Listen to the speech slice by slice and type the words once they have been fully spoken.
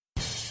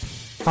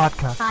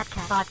Vodka.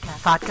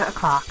 Vodka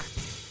o'clock.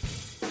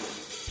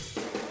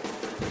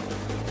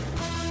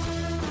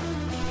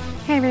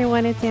 Hey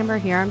everyone, it's Amber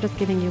here. I'm just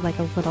giving you like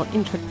a little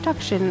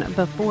introduction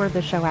before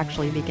the show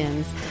actually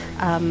begins.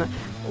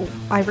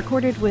 I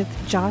recorded with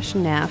Josh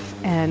Neff,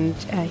 and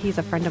he's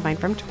a friend of mine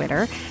from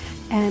Twitter.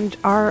 And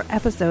our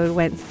episode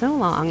went so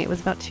long, it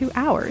was about 2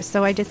 hours.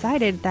 So I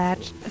decided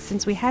that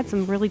since we had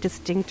some really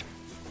distinct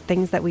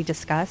things that we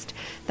discussed,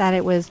 that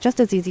it was just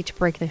as easy to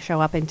break the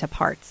show up into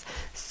parts.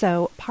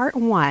 So part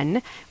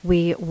one,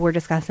 we were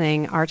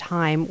discussing our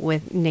time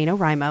with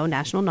NaNoWriMo,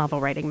 National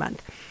Novel Writing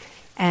Month.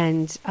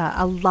 And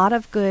a lot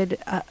of good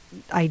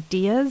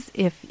ideas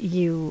if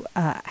you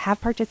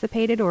have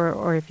participated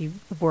or if you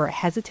were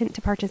hesitant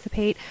to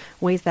participate,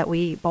 ways that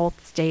we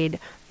both stayed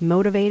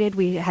motivated.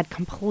 We had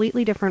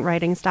completely different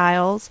writing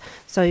styles.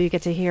 So you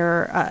get to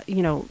hear,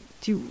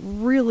 two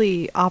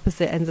really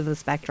opposite ends of the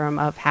spectrum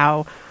of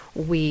how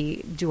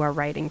we do our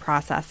writing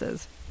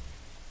processes.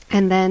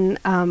 And then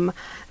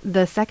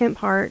the second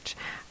part,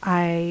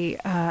 I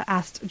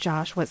asked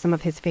Josh what some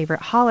of his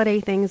favorite holiday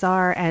things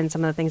are and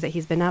some of the things that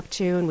he's been up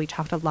to. And we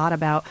talked a lot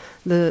about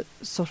the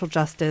social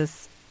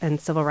justice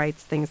and civil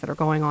rights things that are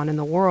going on in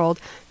the world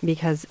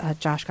because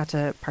Josh got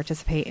to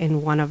participate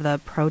in one of the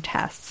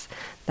protests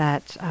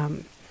that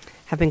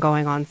have been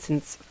going on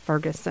since the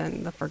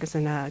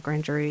Ferguson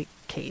grand jury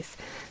case.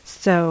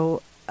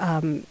 So,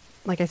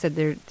 like I said,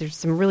 there's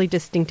some really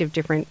distinctive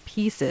different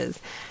pieces.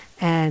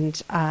 And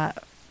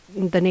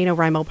the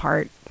NaNoWriMo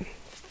part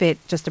fit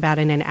just about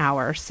in an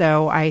hour.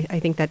 So I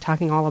think that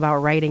talking all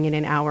about writing in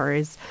an hour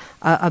is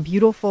a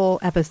beautiful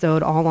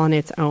episode all on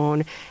its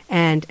own,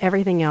 and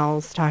everything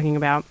else talking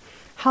about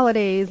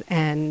holidays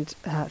and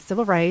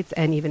civil rights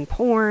and even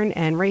porn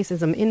and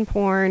racism in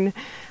porn.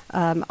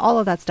 All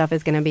of that stuff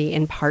is going to be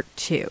in part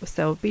two.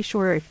 So be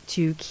sure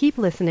to keep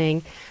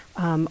listening.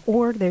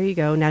 Or there you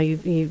go. Now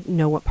you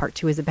know what part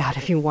two is about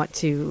if you want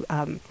to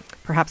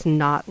perhaps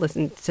not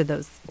listen to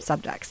those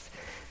subjects.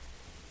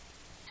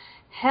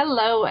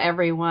 Hello,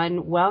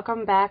 everyone.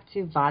 Welcome back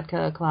to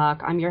Vodka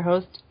O'Clock. I'm your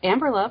host,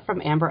 Amber Love from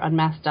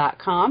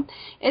AmberUnmasked.com.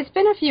 It's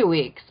been a few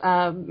weeks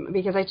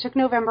because I took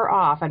November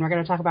off, and we're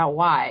going to talk about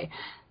why.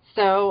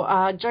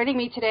 So joining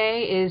me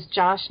today is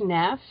Josh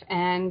Neff,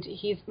 and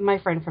he's my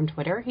friend from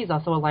Twitter. He's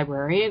also a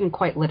librarian,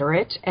 quite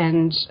literate,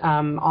 and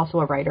also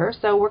a writer.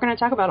 So we're going to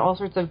talk about all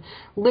sorts of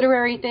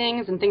literary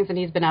things and things that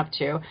he's been up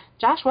to.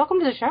 Josh,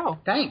 welcome to the show.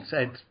 Thanks.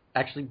 It's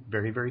actually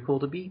very, very cool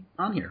to be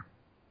on here.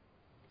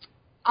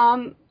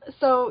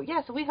 So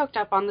we hooked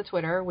up on the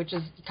Twitter, which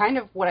is kind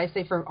of what I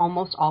say for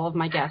almost all of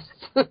my guests.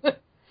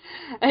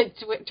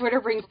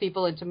 Twitter brings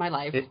people into my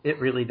life. It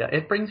really does.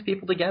 It brings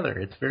people together.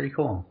 It's very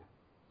cool.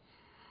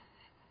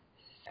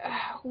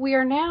 We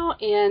are now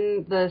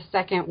in the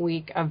second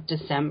week of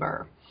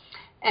December,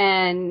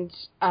 and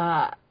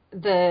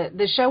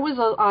the show was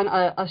on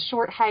a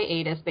short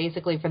hiatus,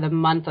 basically for the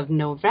month of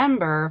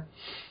November,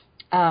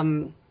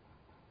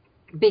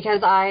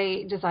 because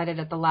I decided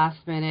at the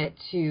last minute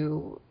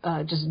to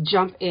just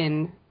jump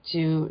in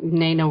to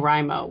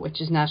NaNoWriMo,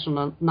 which is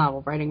National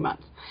Novel Writing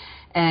Month.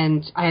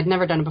 And I had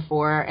never done it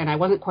before, and I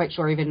wasn't quite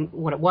sure even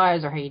what it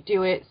was or how you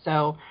do it.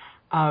 So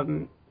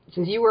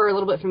since you were a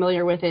little bit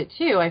familiar with it,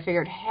 too, I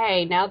figured,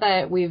 hey, now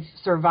that we've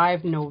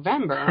survived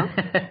November,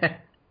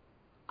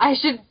 I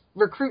should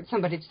recruit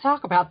somebody to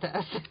talk about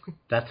this.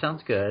 That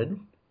sounds good.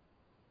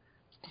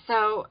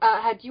 So,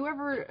 had you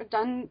ever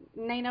done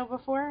Nano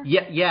before?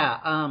 Yeah.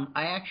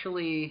 I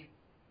actually,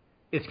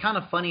 it's kind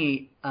of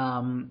funny.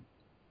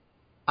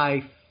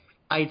 I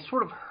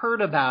sort of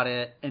heard about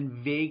it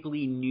and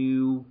vaguely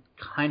knew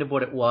kind of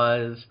what it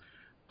was.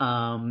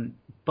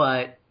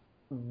 But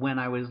when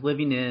I was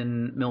living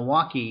in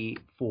Milwaukee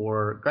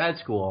for grad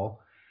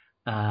school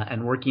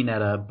and working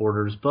at a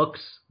Borders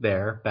Books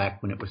there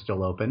back when it was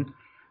still open,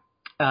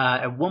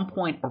 at one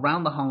point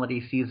around the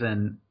holiday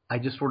season, I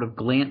just sort of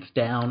glanced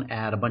down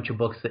at a bunch of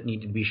books that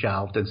needed to be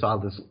shelved and saw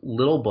this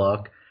little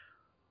book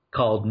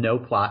called No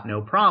Plot,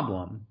 No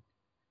Problem.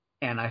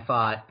 And I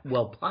thought,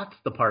 well, plot's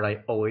the part I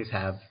always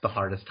have the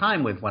hardest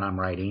time with when I'm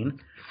writing.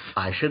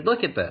 I should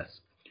look at this.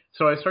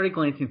 So I started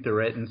glancing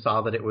through it and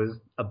saw that it was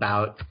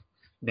about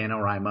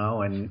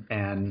NaNoWriMo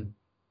and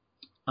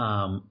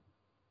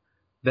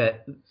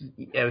that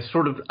it was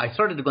sort of – I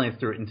started to glance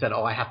through it and said,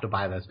 oh, I have to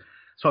buy this.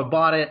 So I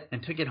bought it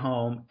and took it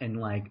home and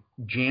like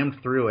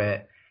jammed through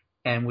it.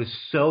 And was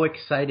so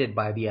excited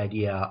by the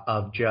idea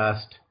of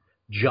just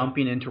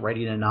jumping into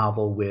writing a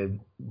novel with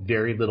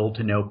very little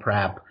to no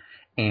prep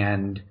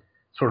and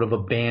sort of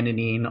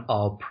abandoning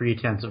all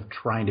pretense of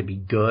trying to be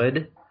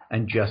good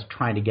and just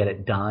trying to get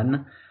it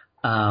done.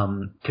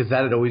 Because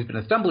that had always been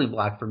a stumbling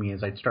block for me,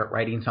 is I'd start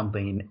writing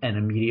something and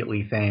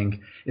immediately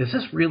think, is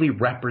this really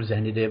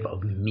representative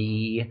of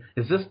me?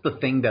 Is this the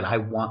thing that I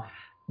want?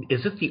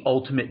 Is this the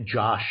ultimate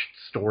Josh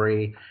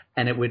story?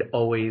 And it would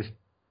always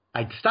 –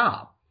 I'd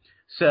stop.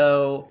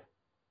 So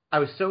I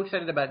was so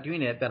excited about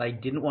doing it that I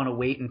didn't want to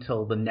wait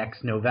until the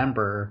next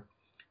November.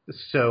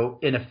 So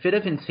in a fit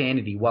of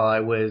insanity, while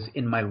I was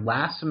in my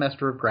last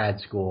semester of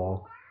grad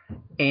school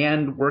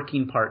and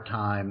working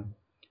part-time,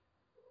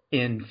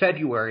 in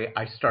February,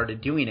 I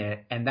started doing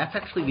it, and that's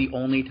actually the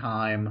only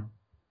time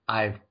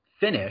I've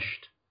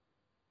finished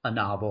a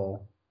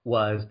novel.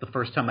 Was the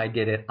first time I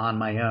did it on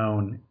my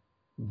own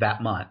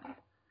that month.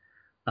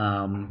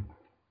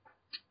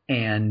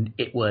 And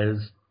it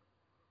was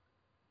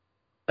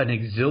an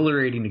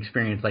exhilarating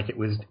experience. Like it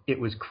was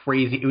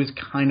crazy. It was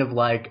kind of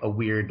like a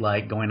weird,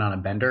 like going on a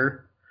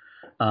bender.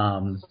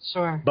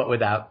 Sure. But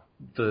without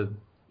the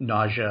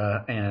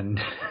nausea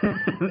and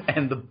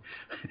and the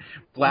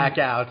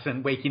blackouts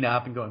and waking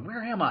up and going,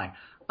 where am I?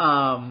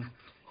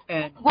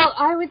 Well,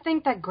 I would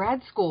think that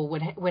grad school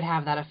would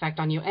have that effect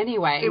on you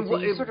anyway.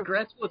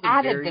 Grad school was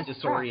very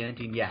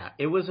disorienting. Yeah,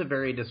 it was a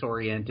very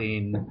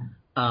disorienting.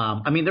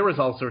 I mean, there was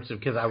all sorts of,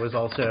 because I was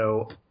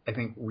also, I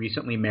think,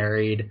 recently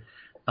married,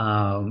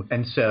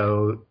 and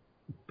so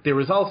there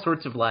was all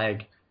sorts of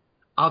like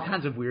all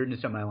kinds of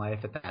weirdness in my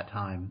life at that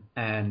time,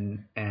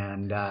 and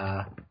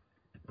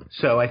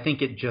so I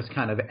think it just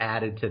kind of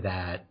added to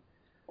that.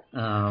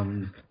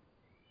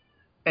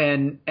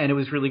 And it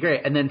was really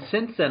great. And then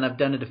since then, I've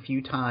done it a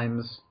few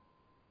times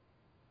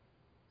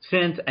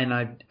since, and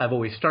I've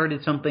always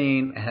started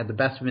something, I had the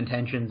best of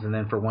intentions, and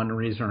then for one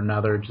reason or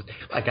another, just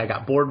like I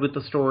got bored with the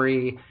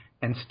story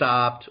and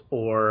stopped,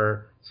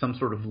 or some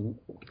sort of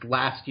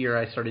last year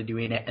I started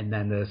doing it, and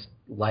then this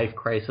life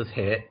crisis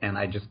hit, and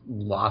I just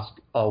lost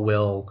all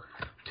will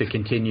to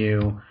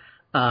continue.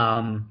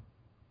 And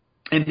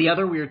the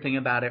other weird thing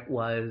about it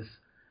was,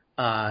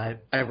 I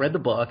read the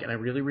book and I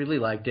really, really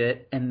liked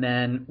it, and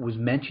then was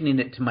mentioning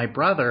it to my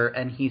brother,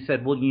 and he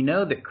said, well, you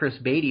know that Chris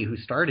Beatty, who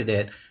started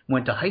it,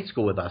 went to high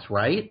school with us,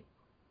 right?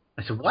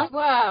 I said, what?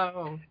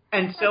 Wow.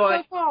 And so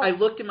I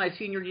looked in my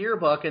senior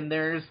yearbook, and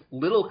there's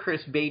little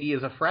Chris Beatty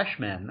as a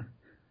freshman.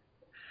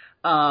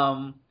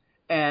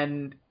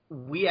 And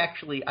we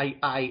actually,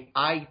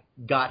 I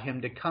got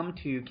him to come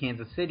to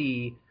Kansas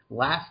City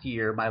last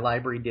year. My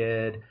library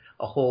did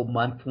a whole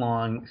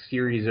month-long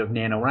series of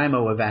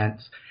NaNoWriMo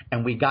events,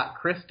 and we got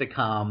Chris to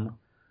come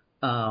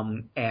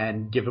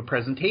and give a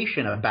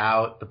presentation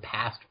about the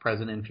past,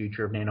 present, and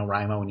future of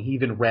NaNoWriMo, and he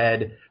even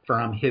read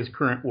from his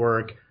current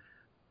work,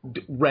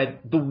 read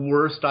the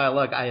worst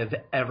dialogue I have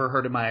ever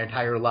heard in my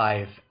entire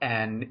life,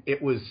 and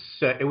it was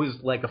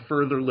like a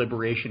further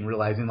liberation,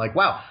 realizing like,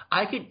 wow,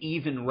 I could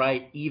even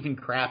write even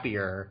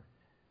crappier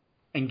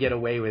and get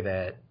away with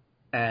it,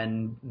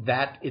 and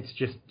that it's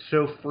just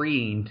so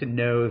freeing to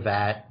know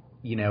that,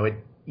 you know,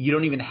 you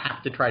don't even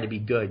have to try to be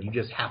good. You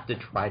just have to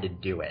try to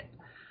do it.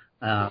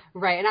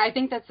 Right, and I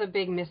think that's a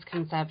big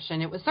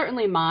misconception. It was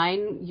certainly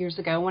mine years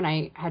ago when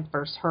I had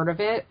first heard of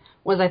it,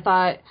 was I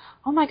thought,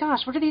 oh my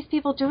gosh, what are these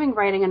people doing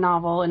writing a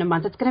novel in a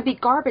month? It's going to be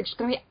garbage. It's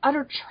going to be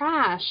utter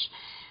trash.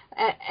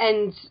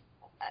 And,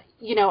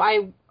 you know,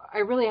 I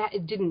really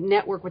didn't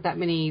network with that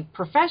many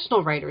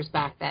professional writers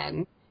back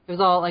then. It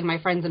was all like my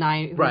friends and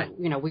I, who, right.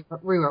 You know, we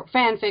wrote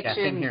fan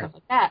fiction and stuff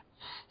like that.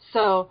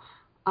 So,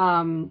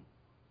 I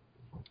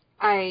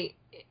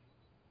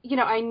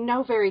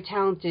know very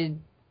talented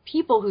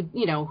people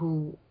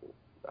who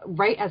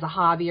write as a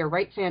hobby or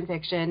write fan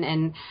fiction,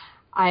 and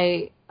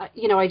I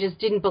just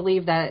didn't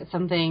believe that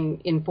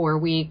something in 4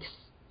 weeks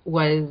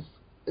was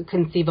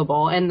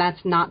conceivable, and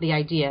that's not the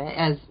idea.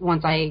 As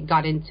once I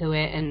got into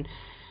it, and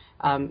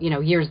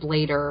years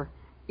later,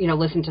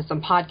 listened to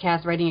some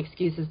podcasts. Writing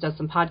Excuses does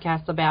some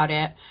podcasts about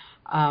it.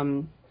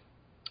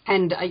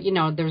 And,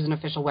 there's an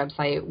official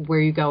website where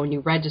you go and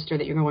you register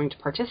that you're going to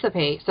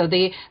participate. So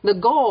the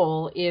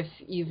goal, if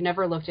you've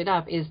never looked it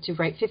up, is to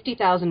write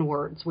 50,000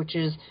 words, which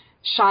is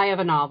shy of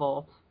a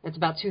novel. It's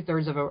about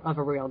 2/3 of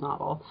a real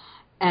novel.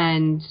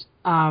 And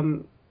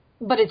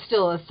but it's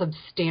still a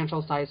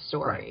substantial size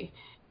story. Right.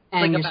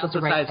 And like you're about supposed to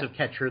the write size of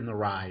Catcher in the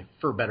Rye,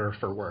 for better or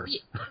for worse.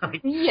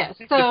 Yes.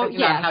 So,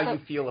 depending on how you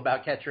feel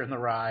about Catcher in the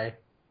Rye.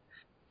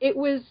 It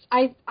was,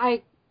 I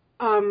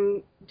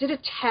did a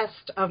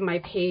test of my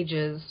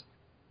pages,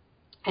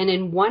 and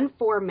in one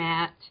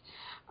format,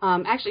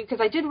 actually, because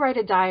I did write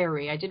a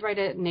diary. I did write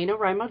a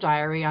NaNoWriMo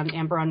diary on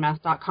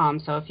amberonmath.com,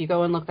 so if you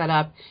go and look that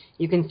up,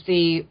 you can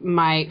see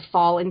my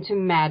fall into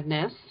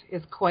madness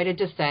is quite a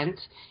descent.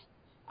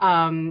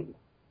 And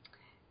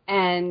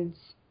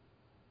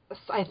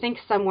I think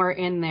somewhere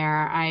in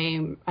there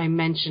I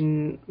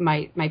mentioned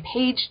my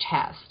page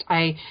test.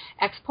 I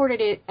exported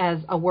it as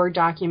a Word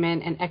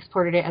document and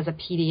exported it as a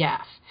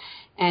PDF.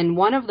 And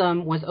one of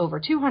them was over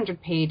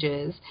 200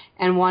 pages,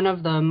 and one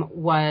of them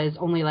was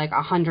only like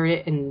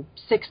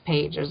 106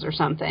 pages or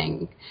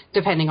something,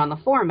 depending on the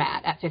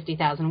format, at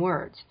 50,000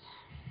 words.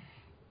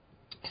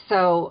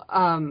 So,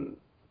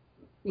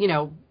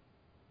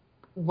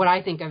 what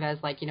I think of as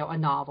like, a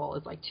novel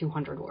is like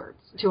 200 words,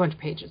 200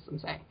 pages, I'm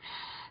saying.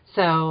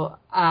 So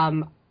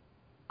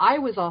I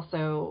was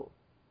also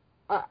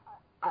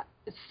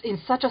in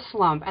such a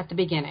slump at the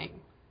beginning,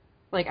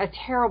 like a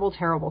terrible,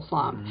 terrible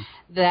slump,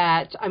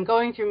 that I'm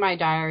going through my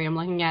diary. I'm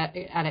looking at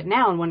it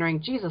now and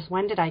wondering, Jesus,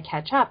 when did I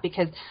catch up?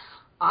 Because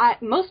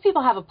most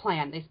people have a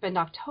plan. They spend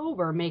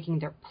October making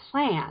their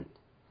plan.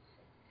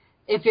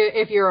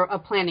 If you're a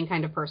planning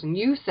kind of person,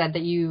 you said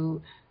that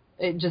you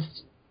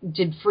just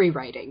did free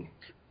writing.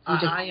 You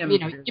just, I am you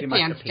very much a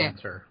pantsed it.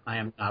 pantser. I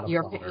am not a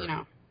You're,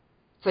 folder.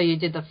 so you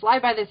did the fly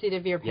by the seat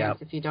of your pants.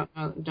 Yep. If you don't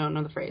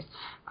know the phrase.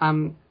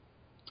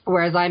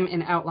 Whereas I'm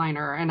an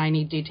outliner and I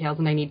need details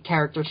and I need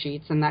character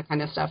sheets and that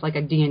kind of stuff, like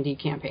a D&D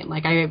campaign.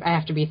 Like I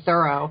have to be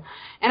thorough,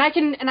 and I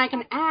can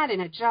add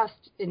and adjust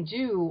and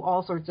do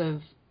all sorts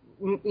of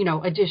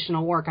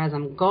additional work as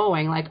I'm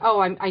going. Like,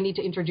 I need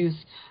to introduce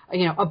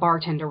a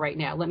bartender right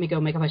now. Let me go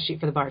make up a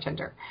sheet for the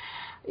bartender.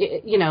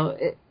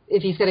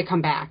 If he's going to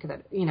come back,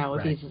 that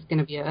Right. if he's going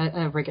to be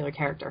a regular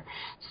character.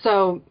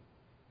 So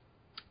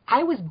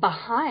I was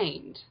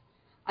behind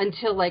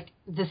until like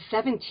the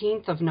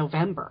 17th of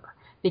November.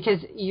 Because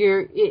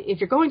if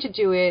you're going to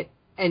do it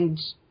and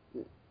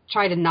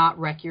try to not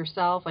wreck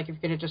yourself, like if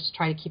you're going to just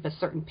try to keep a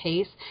certain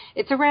pace,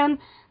 it's around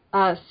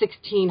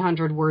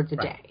 1,600 words a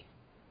day.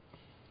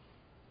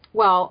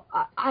 Well,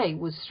 I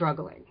was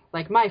struggling.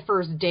 Like my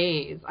first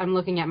days, I'm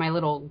looking at my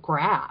little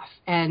graph,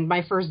 and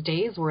my first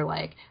days were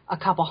like a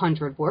couple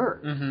hundred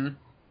words. Mm-hmm.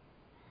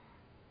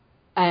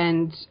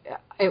 And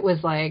it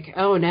was like,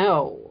 oh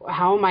no,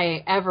 how am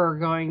I ever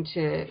going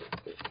to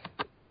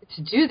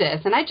do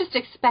this? And I just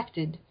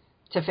expected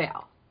to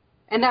fail.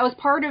 And that was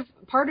part of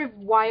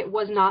why it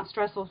was not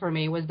stressful for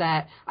me, was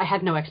that I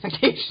had no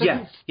expectations.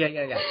 Yes.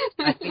 Yeah.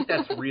 I think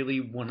that's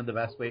really one of the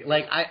best ways.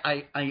 Like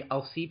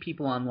I'll see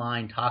people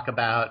online talk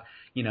about,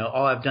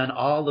 I've done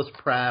all this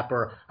prep,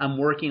 or I'm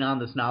working on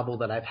this novel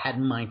that I've had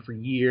in mind for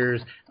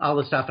years, all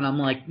this stuff. And I'm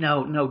like,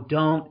 no,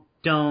 don't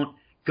go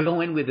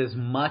in with as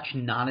much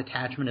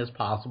non-attachment as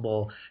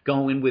possible.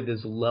 Go in with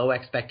as low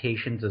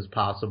expectations as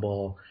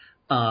possible.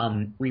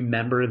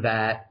 Remember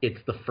that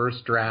it's the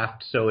first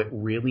draft, so it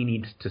really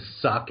needs to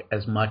suck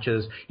as much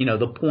as,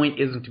 the point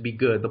isn't to be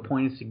good. The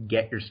point is to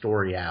get your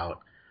story out.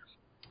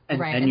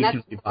 And you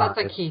can be that's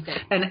a key thing.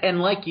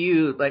 And like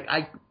you,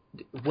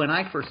 when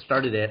I first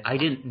started it, I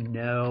didn't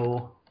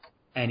know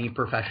any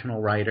professional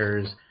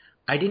writers.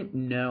 I didn't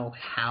know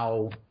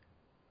how,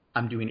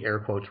 I'm doing air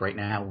quotes right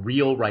now,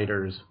 real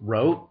writers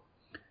wrote.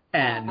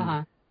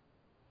 And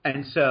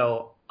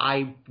so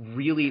I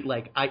really,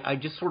 I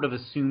just sort of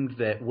assumed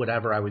that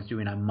whatever I was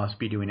doing, I must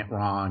be doing it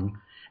wrong.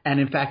 And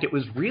in fact, it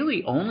was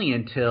really only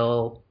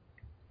until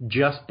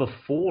just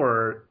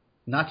before,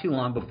 not too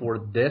long before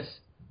this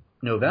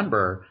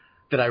November,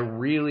 that I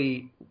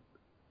really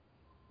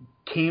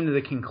came to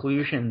the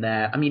conclusion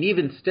that,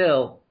 even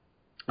still,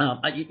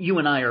 you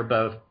and I are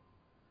both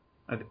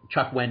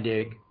Chuck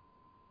Wendig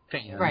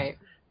fans. Right.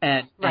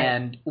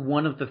 And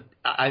one of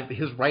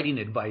his writing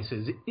advice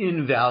is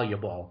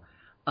invaluable.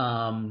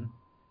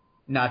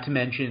 Not to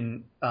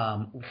mention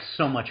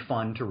so much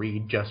fun to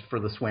read just for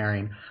the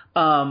swearing.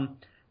 And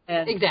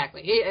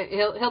exactly.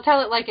 He'll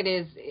tell it like it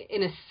is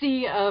in a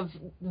sea of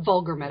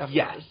vulgar metaphors.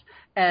 Yes.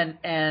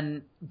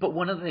 But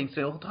one of the things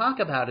he'll talk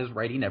about is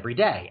writing every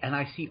day. And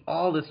I see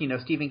all this,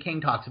 Stephen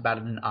King talks about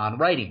it in On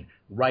Writing,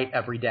 write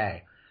every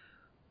day.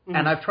 Mm-hmm.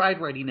 And I've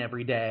tried writing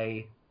every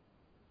day,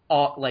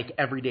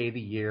 every day of the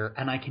year,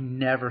 and I can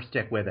never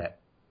stick with it.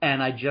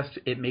 And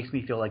it makes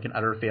me feel like an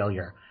utter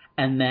failure.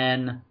 And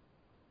then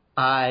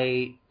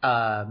Erin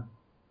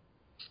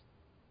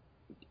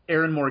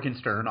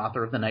Morgenstern,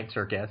 author of The Night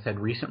Circus, had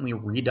recently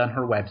redone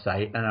her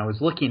website, and I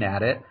was looking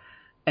at it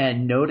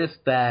and noticed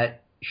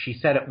that she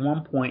said at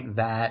one point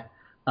that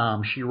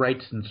she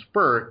writes in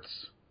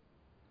spurts.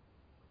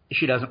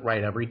 She doesn't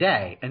write every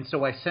day. And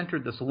so I sent her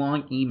this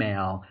long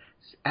email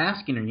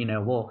asking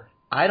her,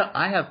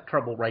 I have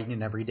trouble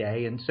writing every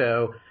day, and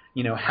so,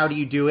 how do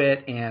you do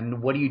it,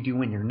 and what do you do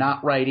when you're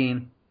not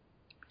writing?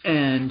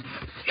 And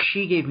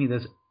she gave me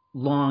this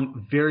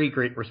long, very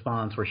great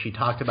response where she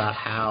talked about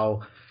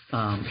how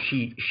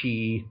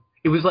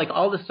it was like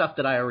all the stuff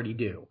that I already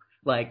do.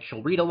 Like,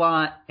 she'll read a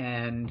lot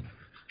and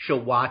she'll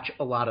watch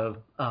a lot of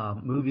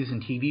movies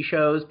and TV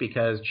shows,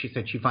 because she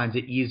said she finds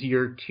it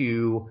easier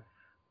to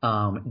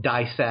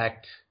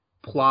dissect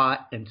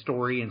plot and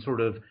story and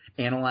sort of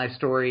analyze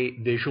story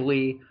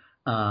visually.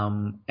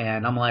 And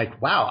I'm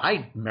like, wow,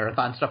 I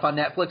marathon stuff on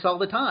Netflix all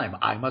the time.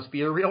 I must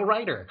be a real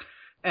writer.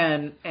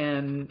 And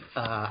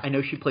I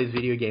know she plays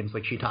video games,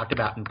 like she talked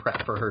about in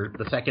prep for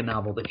the second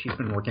novel that she's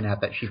been working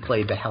at, that she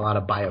played the hell out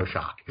of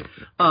BioShock.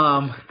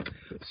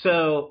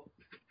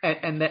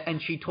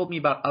 And she told me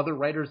about other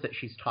writers that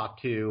she's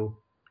talked to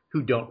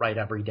who don't write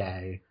every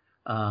day,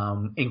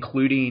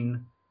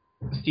 including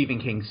Stephen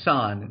King's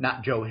son,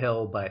 not Joe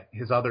Hill, but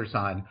his other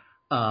son,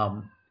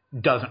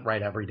 doesn't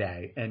write every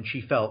day. And she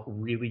felt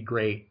really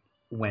great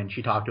when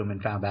she talked to him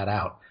and found that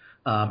out.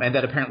 And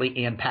that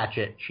apparently Ann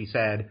Patchett, she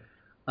said,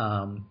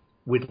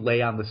 would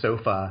lay on the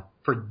sofa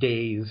for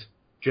days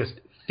just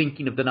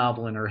thinking of the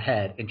novel in her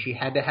head, and she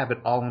had to have it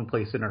all in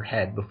place in her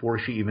head before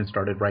she even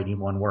started writing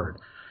one word.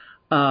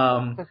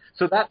 So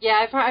that,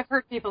 yeah, I've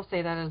heard people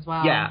say that as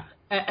well. Yeah,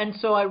 and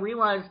so I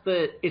realized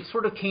that it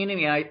sort of came to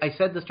me. I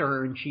said this to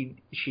her, and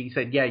she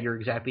said, "Yeah, you're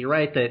exactly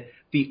right. That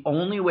the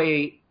only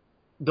way,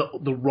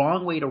 the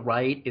wrong way to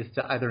write is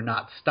to either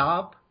not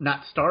start,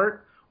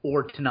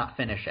 or to not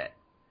finish it,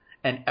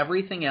 and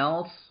everything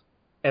else."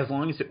 As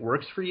long as it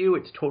works for you,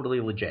 it's totally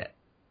legit.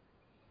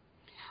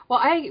 Well,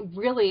 I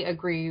really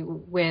agree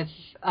with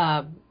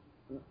the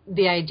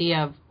idea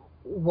of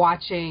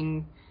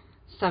watching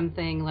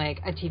something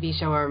like a TV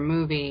show or a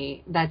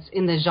movie that's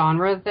in the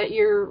genre that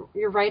you're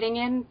writing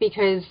in,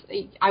 because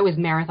I was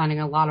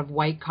marathoning a lot of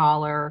white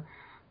collar.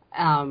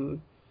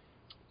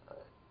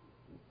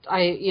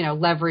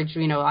 Leverage,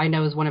 I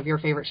know is one of your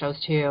favorite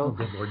shows too. Oh,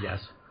 good Lord,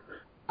 yes.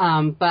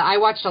 But I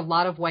watched a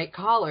lot of white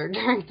collar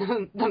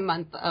during the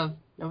month of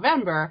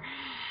November,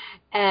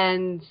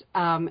 and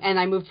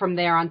I moved from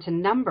there onto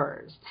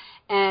numbers.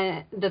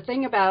 And the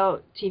thing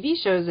about TV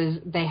shows is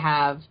they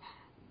have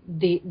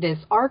this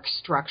arc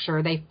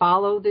structure. They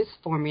follow this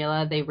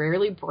formula. They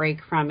rarely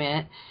break from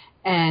it,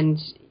 and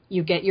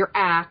you get your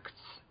acts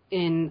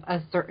in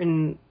a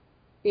certain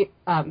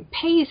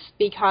pace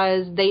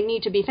because they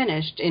need to be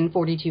finished in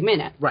 42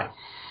 minutes. Right.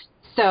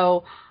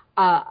 So,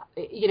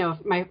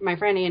 my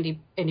friend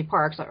Andy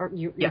Parks, or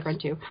your yes.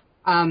 friend too,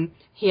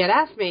 he had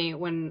asked me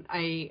when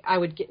I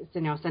would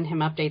send him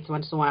updates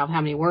once in a while of how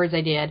many words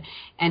I did,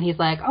 and he's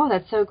like, "Oh,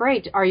 that's so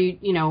great. Are you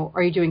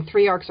doing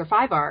 3 arcs or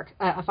 5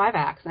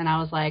 acts?" And I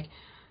was like,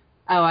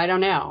 "Oh, I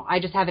don't know. I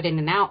just have it in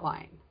an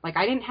outline. Like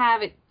I didn't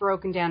have it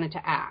broken down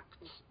into acts,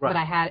 right. but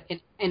I had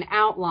an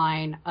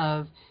outline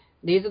of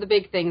these are the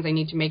big things I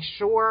need to make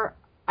sure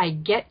I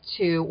get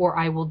to, or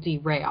I will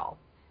derail,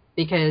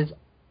 because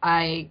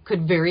I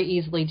could very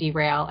easily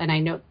derail, and I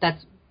know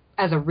that's,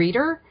 as a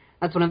reader,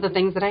 that's one of the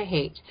things that I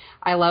hate.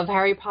 I love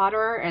Harry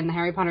Potter and the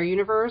Harry Potter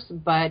universe,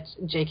 but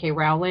J.K.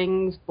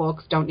 Rowling's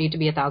books don't need to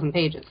be 1,000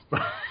 pages. So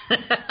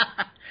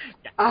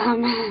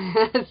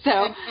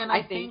and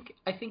I think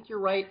you're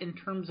right in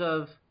terms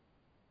of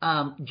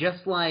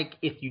just like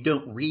if you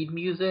don't read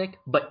music,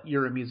 but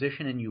you're a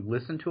musician and you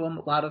listen to a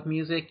lot of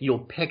music, you'll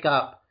pick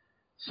up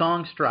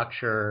song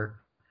structure,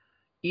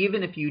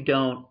 even if you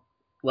don't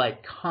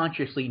like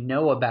consciously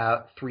know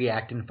about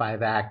 3-act and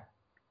 5-act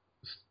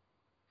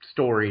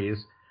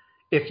stories.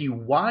 If you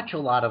watch a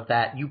lot of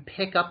that, you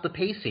pick up the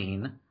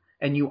pacing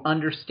and you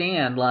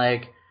understand,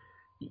 like,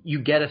 you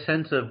get a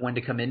sense of when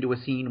to come into a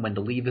scene, when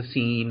to leave a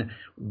scene,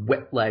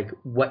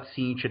 what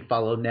scene should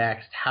follow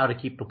next, how to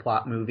keep the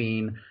plot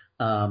moving,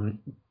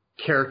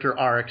 character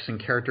arcs and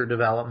character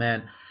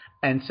development.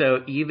 And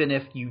so even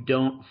if you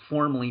don't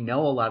formally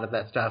know a lot of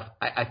that stuff,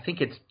 I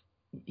think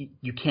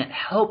you can't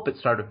help but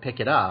start to pick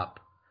it up.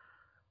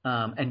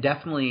 And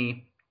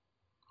definitely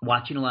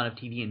watching a lot of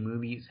TV and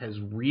movies has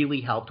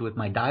really helped with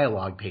my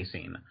dialogue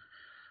pacing.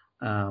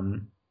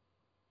 And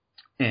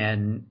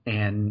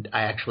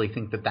I actually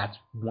think that that's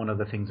one of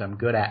the things I'm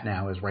good at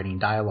now, is writing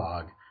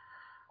dialogue.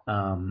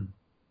 And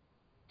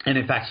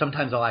in fact,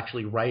 sometimes I'll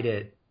actually write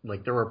it.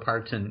 Like there were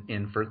parts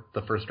in for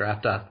the first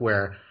draft stuff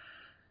where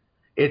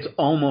it's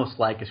almost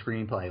like a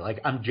screenplay. Like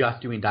I'm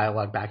just doing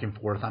dialogue back and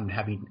forth. I'm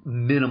having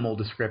minimal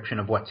description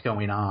of what's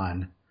going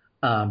on.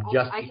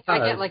 Just because I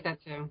get like that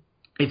too.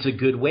 It's a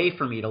good way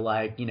for me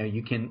to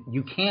you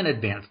can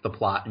advance the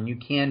plot, and you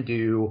can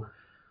do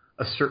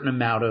a certain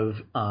amount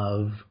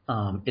of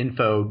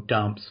info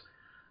dumps,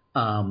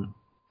 and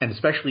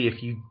especially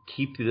if you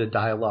keep the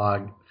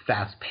dialogue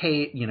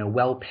fast-paced,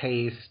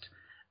 well-paced,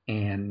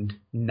 and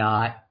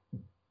not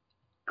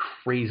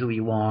crazily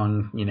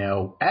long,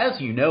 as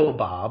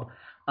Bob,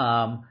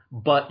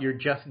 but you're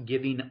just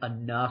giving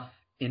enough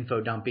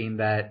info dumping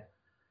that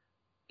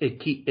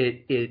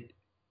it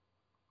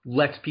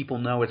lets people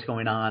know what's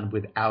going on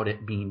without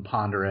it being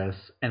ponderous,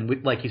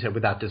 and like you said,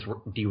 without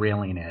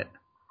derailing it.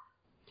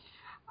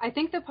 I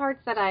think the parts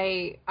that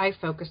I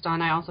focused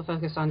on, I also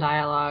focused on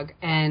dialogue,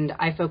 and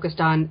I focused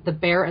on the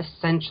bare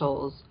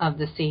essentials of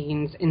the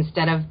scenes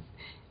instead of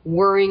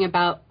worrying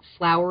about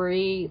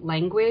flowery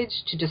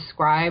language to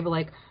describe,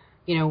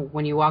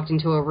 when you walked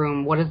into a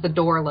room, what does the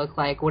door look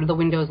like? What do the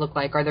windows look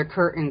like? Are there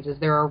curtains? Is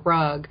there a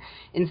rug?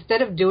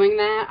 Instead of doing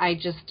that, I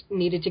just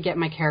needed to get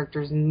my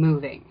characters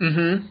moving.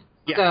 Mm-hmm.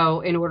 Yeah. So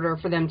in order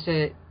for them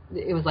to,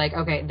 it was like,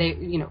 okay,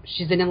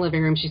 she's in the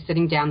living room, she's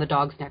sitting down, the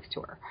dog's next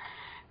to her.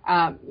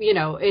 I'm going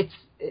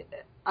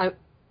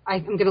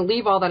to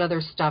leave all that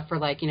other stuff for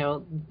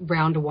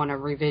round 1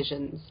 of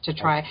revisions to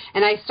try.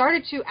 And I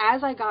started to,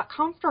 as I got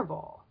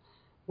comfortable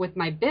with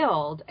my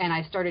build, and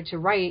I started to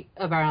write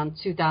around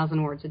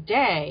 2,000 words a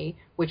day,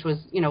 which was,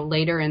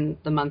 later in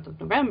the month of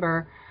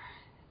November,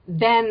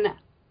 then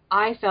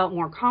I felt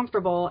more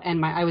comfortable,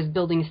 and I was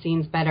building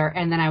scenes better,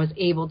 and then I was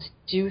able to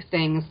do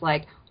things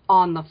like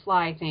on the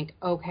fly think,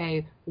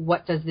 okay,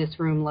 what does this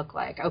room look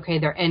like? Okay,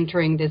 they're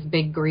entering this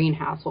big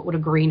greenhouse. What would a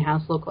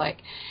greenhouse look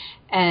like?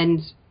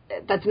 And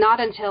that's not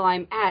until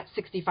I'm at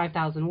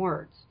 65,000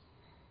 words.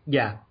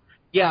 Yeah.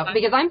 Yeah,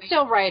 because I'm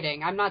still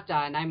writing. I'm not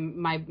done.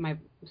 My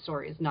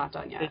story is not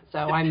done yet.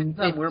 So depends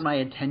on where my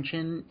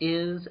attention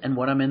is and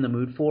what I'm in the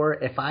mood for.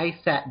 If I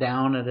sat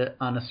down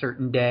on a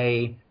certain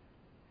day,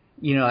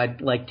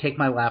 I'd take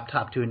my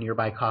laptop to a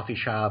nearby coffee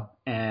shop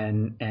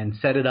and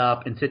set it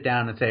up and sit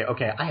down and say,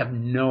 okay, I have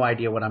no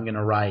idea what I'm going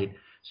to write.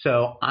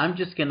 So I'm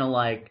just going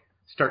to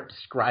start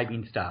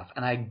describing stuff.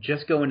 And I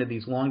just go into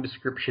these long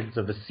descriptions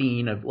of a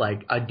scene of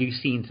I do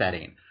scene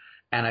setting.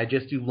 And I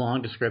just do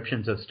long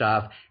descriptions of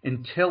stuff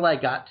until I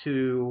got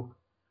to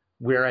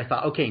where I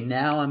thought, okay,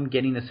 now I'm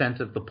getting a sense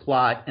of the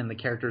plot and the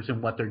characters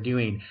and what they're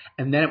doing.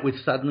 And then it was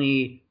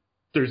suddenly,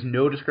 there's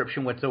no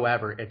description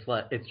whatsoever.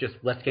 It's just,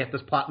 let's get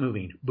this plot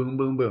moving. Boom,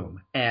 boom,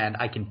 boom. And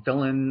I can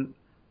fill in,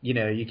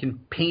 you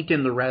can paint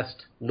in the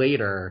rest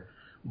later,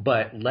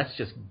 but let's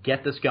just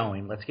get this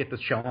going. Let's get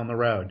this show on the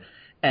road.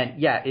 And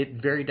yeah,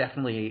 it very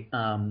definitely,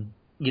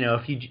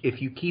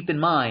 if you keep in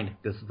mind,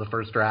 this is the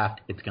first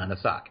draft, it's going to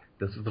suck.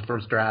 This is the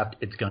first draft,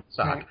 it's going to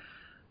suck. Right.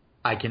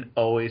 I can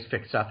always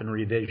fix stuff in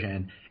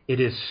revision. It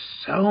is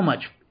so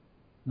much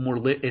more,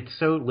 it's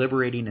so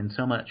liberating and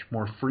so much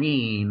more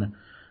freeing.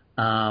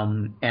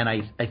 And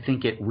I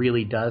think it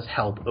really does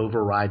help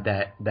override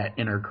that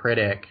inner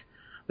critic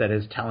that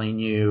is telling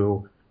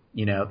you,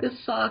 this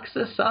sucks.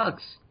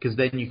 Because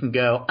then you can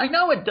go, I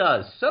know it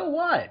does. So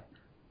what?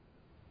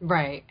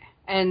 Right.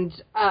 And,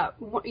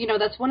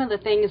 that's one of the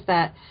things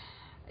that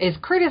is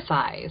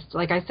criticized.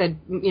 Like I said,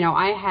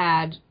 I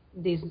had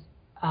these,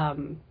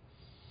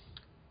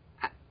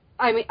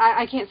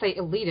 I can't say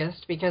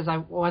elitist because I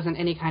wasn't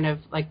any kind of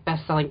like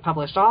best-selling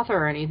published author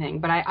or anything,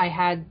 but I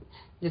had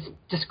this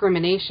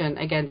discrimination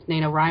against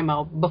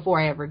NaNoWriMo before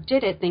I ever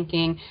did it,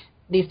 thinking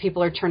these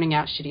people are turning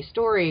out shitty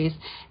stories.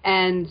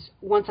 And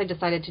once I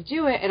decided to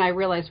do it and I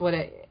realized what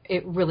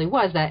it really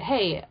was, that,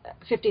 hey,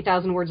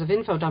 50,000 words of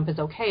info dump is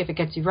okay if it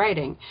gets you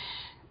writing.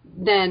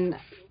 Then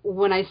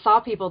when I saw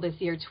people this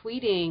year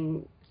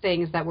tweeting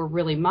things that were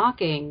really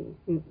mocking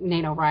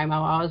NaNoWriMo,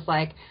 I was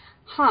like,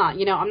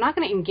 I'm not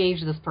going to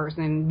engage this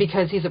person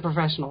because he's a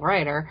professional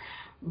writer,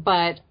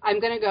 but I'm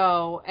going to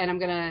go and I'm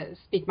going to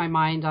speak my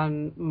mind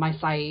on my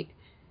site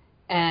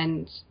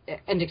and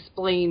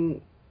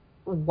explain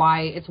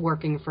why it's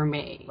working for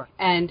me. Right.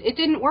 And it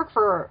didn't work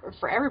for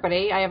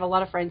everybody. I have a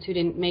lot of friends who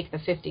didn't make the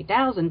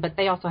 50,000, but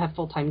they also have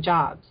full-time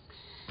jobs.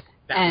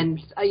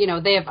 And,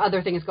 they have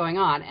other things going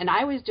on. And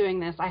I was doing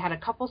this. I had a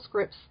couple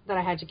scripts that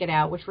I had to get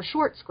out, which were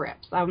short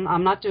scripts.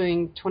 I'm not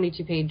doing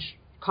 22-page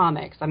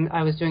comics.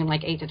 I was doing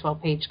like 8 to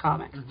 12-page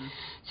comics. Mm-hmm.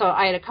 So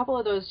I had a couple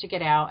of those to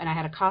get out, and I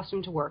had a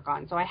costume to work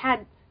on. So I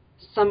had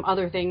some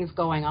other things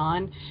going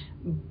on,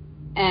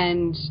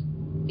 and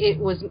it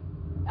was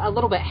a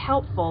little bit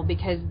helpful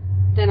because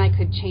then I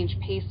could change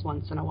pace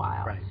once in a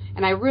while. Right.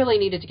 And I really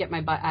needed to get my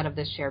butt out of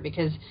this chair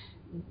because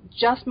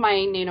just my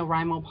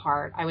NaNoWriMo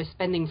part, I was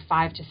spending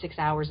 5 to 6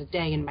 hours a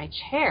day in my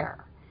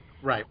chair.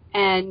 Right.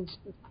 And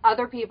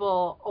other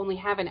people only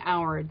have an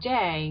hour a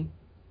day,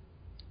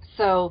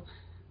 so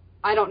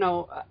I don't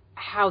know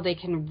how they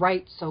can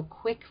write so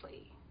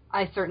quickly.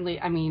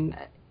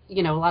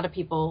 A lot of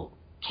people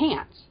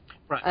can't.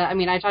 Right.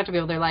 I talk to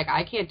people, they're like,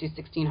 I can't do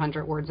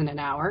 1,600 words in an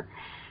hour.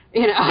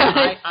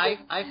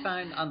 I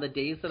find on the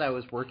days that I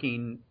was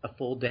working a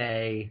full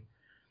day,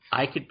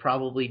 I could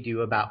probably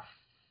do about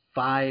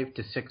 500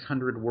 to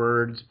 600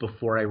 words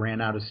before I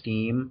ran out of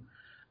steam.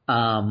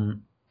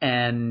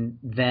 And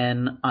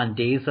then on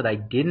days that I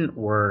didn't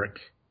work,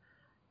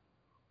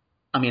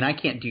 I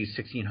can't do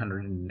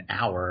 1,600 in an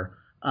hour,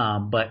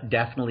 but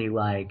definitely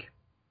like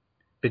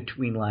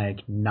between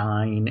like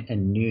 9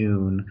 and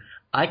noon,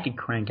 I could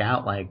crank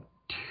out like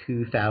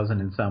 2,000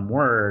 and some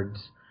words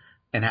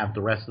and have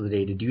the rest of the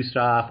day to do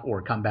stuff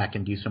or come back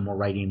and do some more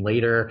writing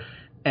later.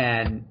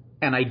 And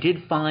I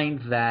did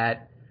find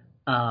that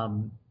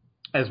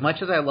as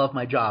much as I love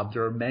my job,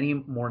 there are many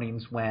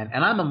mornings when –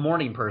 and I'm a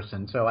morning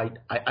person, so I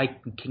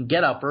can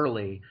get up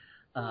early.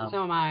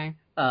 So am I.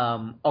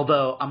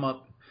 Although I'm a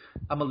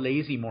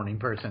lazy morning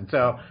person,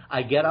 so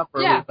I get up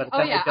early. Yeah. But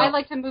I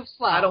like to move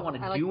slow. I don't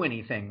want to do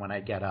anything when I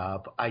get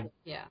up. I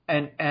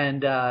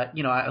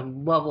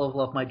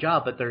love my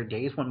job, but there are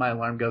days when my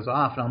alarm goes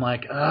off, and I'm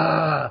like,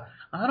 I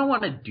don't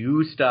want to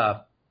do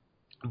stuff.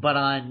 But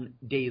on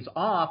days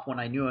off, when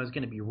I knew I was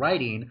going to be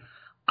writing,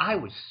 I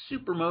was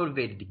super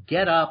motivated to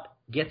get up,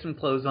 get some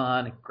clothes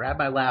on, grab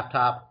my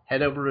laptop,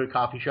 head over to a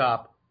coffee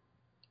shop,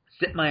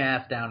 sit my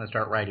ass down, and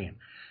start writing.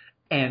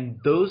 And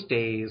those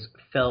days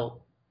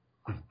felt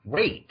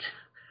great.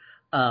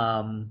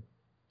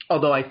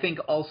 Although I think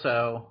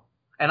also,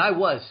 and I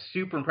was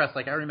super impressed.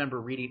 Like I remember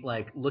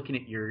looking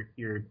at your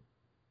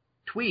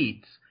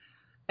tweets,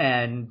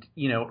 and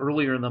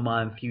earlier in the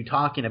month you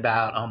talking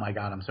about, oh my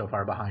God, I'm so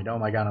far behind. Oh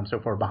my God, I'm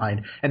so far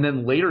behind. And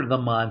then later in the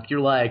month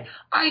you're like,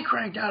 I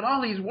cranked out all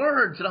these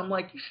words, and I'm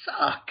like, you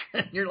suck.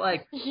 And you're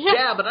like,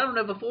 yeah, but I don't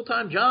have a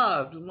full-time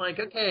job. I'm like,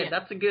 okay,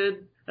 that's a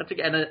good.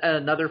 And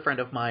another friend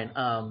of mine,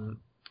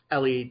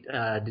 Ellie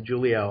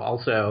DiGiulio,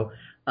 also.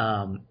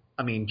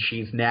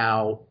 She's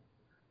now,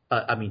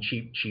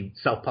 she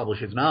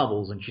self-publishes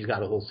novels, and she's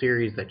got a whole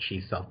series that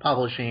she's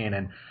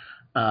self-publishing,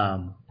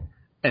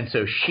 and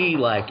so she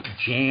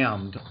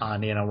jammed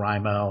on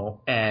NaNoWriMo,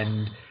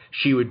 and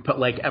she would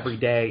put every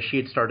day. She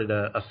had started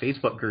a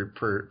Facebook group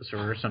for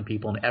some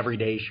people, and every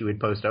day she would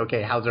post,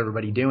 okay, how's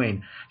everybody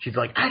doing? She's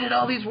like, I did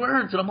all these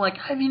words, and I'm like,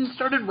 I haven't even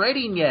started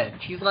writing yet.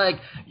 She's like,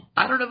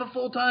 I don't have a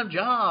full-time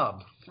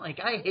job. I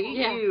hate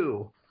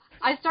you.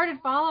 I started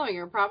following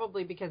her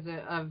probably because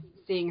of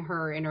seeing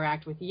her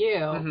interact with you,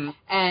 mm-hmm.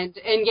 and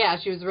yeah,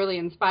 she was really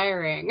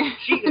inspiring.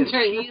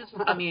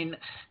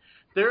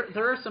 There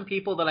are some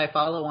people that I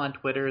follow on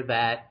Twitter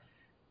that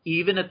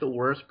even at the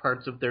worst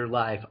parts of their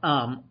life.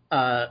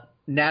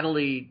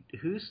 Natalie,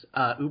 who's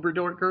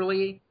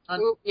Uberdorgerly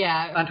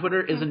on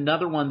Twitter, is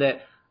another one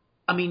that,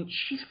 I mean,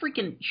 she's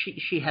freaking,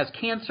 she has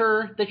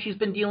cancer that she's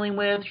been dealing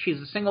with.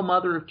 She's a single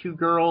mother of 2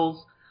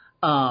 girls.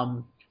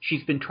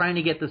 She's been trying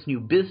to get this new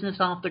business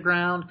off the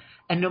ground.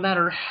 And no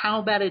matter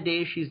how bad a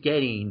day she's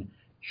getting,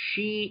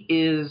 she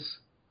is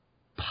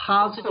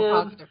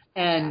positive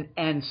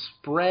and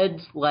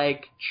spreads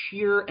like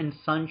cheer and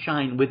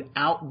sunshine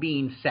without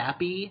being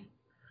sappy.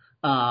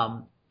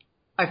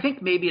 I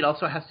think maybe it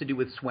also has to do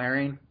with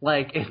swearing.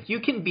 Like, if you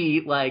can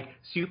be like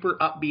super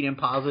upbeat and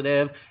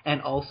positive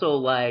and also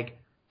like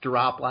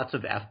drop lots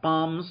of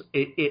F-bombs,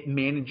 it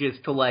manages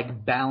to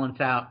like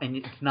balance out, and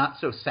it's not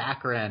so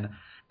saccharine.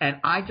 And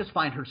I just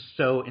find her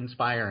so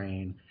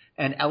inspiring.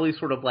 And Ellie's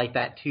sort of like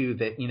that too,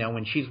 that, you know,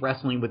 when she's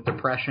wrestling with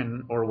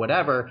depression or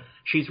whatever,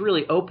 she's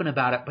really open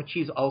about it, but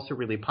she's also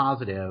really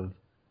positive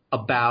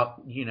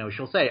about, you know,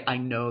 she'll say, I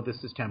know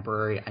this is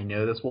temporary. I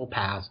know this will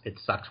pass. It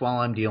sucks while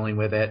I'm dealing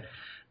with it.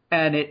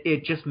 And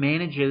it just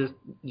manages,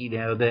 you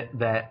know,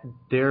 that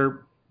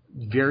they're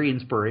very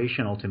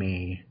inspirational to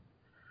me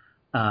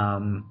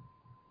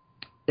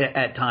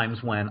at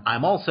times when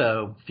I'm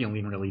also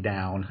feeling really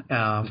down,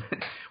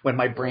 when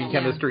my brain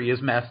chemistry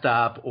is messed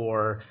up,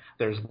 or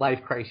there's life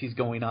crises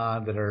going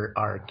on that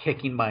are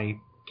kicking my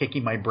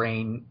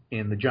brain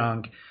in the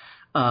junk.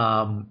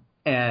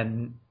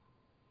 And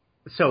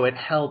so it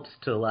helps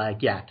to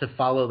like, to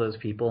follow those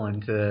people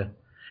and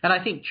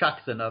I think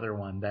Chuck's another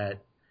one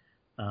that,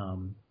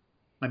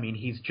 I mean,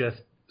 he's just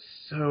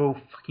so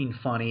fucking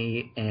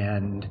funny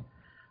and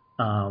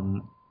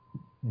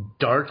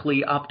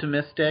darkly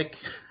optimistic.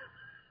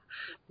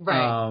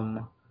 Right.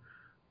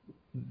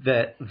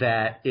 That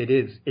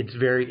it's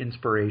very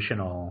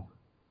inspirational.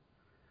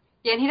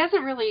 Yeah, and he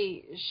doesn't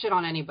really shit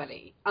on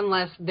anybody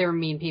unless they're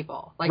mean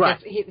people. Like,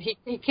 right.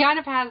 He kind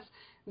of has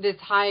this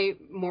high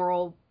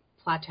moral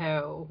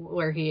plateau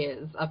where he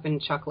is up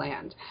in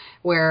Chuckland,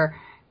 where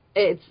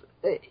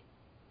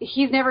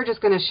he's never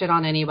just going to shit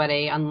on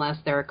anybody unless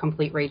they're a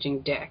complete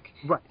raging dick.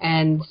 Right.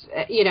 And,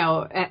 you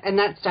know, and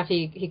that stuff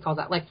he calls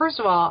out. Like, first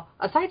of all,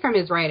 aside from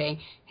his writing,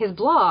 his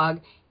blog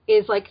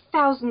is like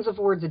thousands of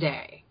words a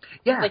day.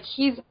 Yeah. Like,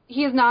 he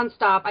is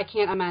nonstop. I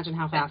can't imagine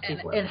how fast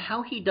he's working. And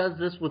how he does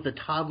this with a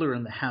toddler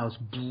in the house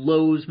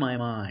blows my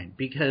mind,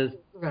 because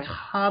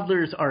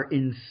toddlers are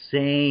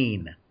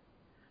insane.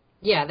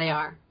 Yeah, they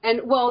are.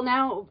 And, well,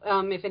 now,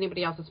 if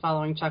anybody else is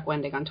following Chuck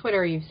Wendig on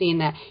Twitter, you've seen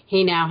that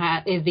he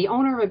now is the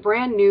owner of a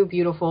brand new,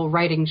 beautiful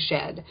writing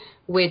shed,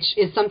 which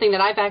is something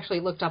that I've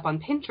actually looked up on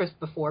Pinterest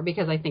before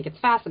because I think it's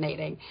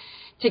fascinating.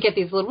 To get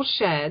these little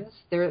sheds,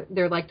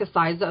 they're like the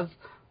size of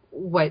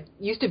what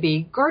used to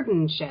be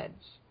garden sheds.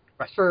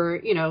 Right.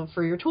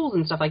 For your tools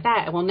and stuff like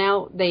that. Well,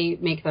 now they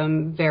make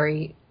them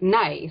very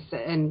nice,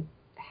 and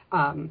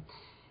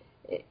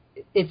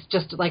it's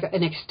just like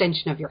an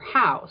extension of your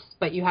house.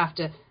 But you have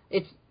to.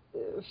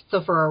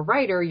 So for a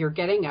writer, you're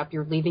getting up,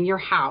 you're leaving your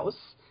house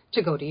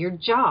to go to your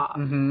job,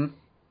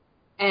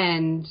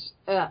 and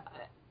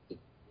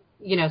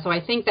so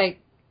I think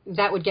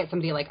that would get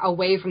somebody like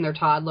away from their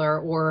toddler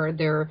or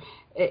their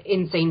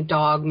insane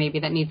dog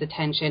maybe that needs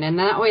attention, and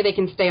that way they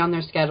can stay on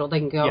their schedule. They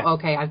can go,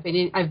 okay, I've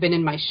been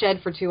in my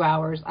shed for 2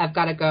 hours. I've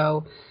got to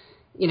go,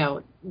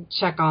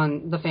 check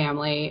on the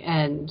family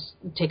and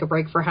take a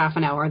break for half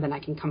an hour, then I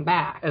can come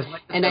back. As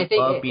much as I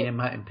love being in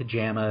my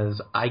pajamas,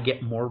 I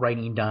get more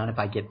writing done if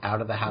I get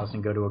out of the house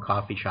and go to a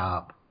coffee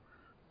shop.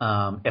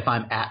 If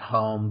I'm at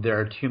home,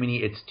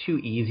 it's too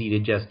easy to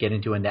just get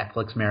into a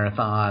Netflix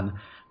marathon.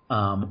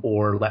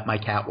 Or let my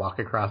cat walk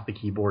across the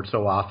keyboard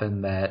so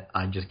often that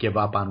I just give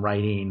up on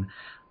writing,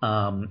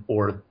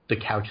 or the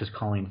couch is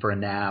calling for a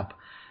nap.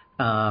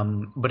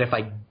 But if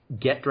I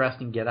get dressed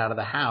and get out of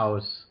the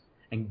house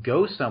and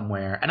go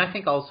somewhere, and I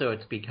think also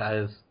it's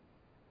because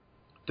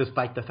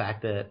despite the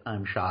fact that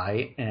I'm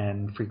shy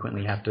and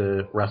frequently have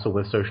to wrestle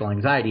with social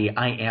anxiety,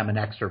 I am an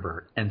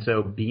extrovert. And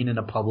so being in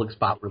a public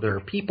spot where there are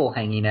people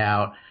hanging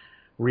out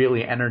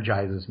really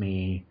energizes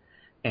me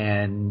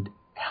and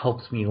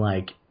helps me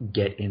like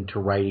get into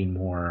writing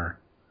more.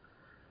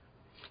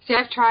 See,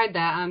 I've tried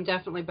that. I'm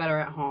definitely better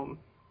at home.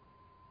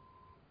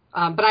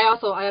 But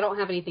I don't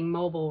have anything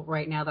mobile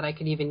right now that I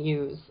could even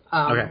use.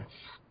 Okay.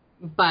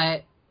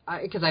 But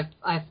because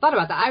I've thought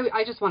about that,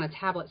 I just want a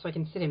tablet so I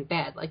can sit in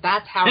bed. Like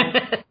that's how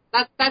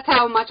that's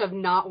how much of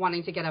not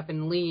wanting to get up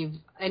and leave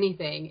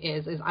anything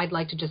is I'd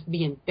like to just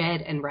be in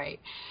bed and write.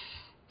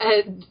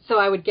 And so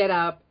I would get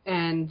up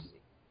and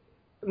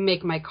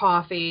make my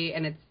coffee,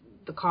 and it's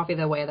the coffee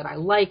the way that I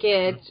like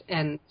it,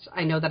 and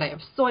I know that I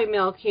have soy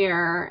milk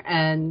here,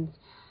 and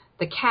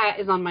the cat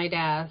is on my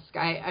desk.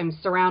 I'm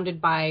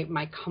surrounded by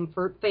my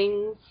comfort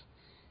things,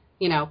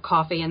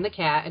 coffee and the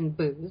cat and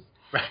booze.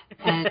 Right.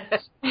 And,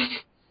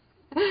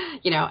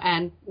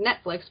 and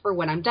Netflix for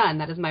when I'm done.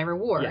 That is my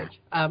reward.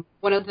 Yeah.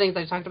 One of the things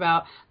I talked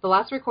about, the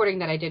last recording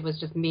that I did was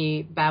just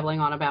me babbling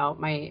on about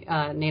my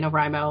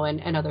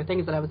NaNoWriMo and other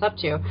things that I was up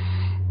to.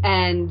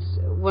 And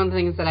one of the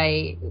things that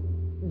I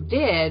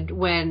did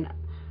when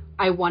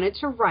I wanted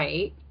to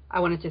write, I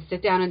wanted to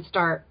sit down and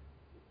start,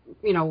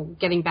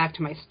 getting back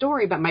to my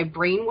story, but my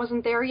brain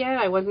wasn't there yet.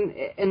 I wasn't,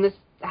 and this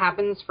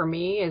happens for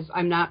me, is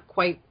I'm not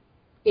quite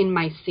in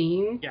my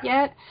scene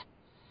yet.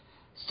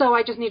 So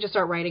I just need to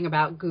start writing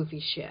about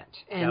goofy shit.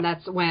 And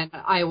that's when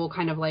I will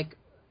kind of like,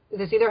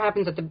 this either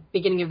happens at the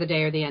beginning of the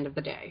day or the end of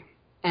the day.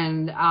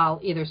 And I'll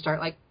either start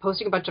like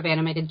posting a bunch of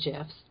animated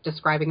GIFs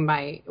describing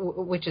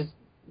which is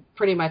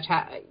pretty much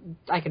how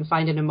I can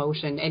find an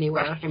emotion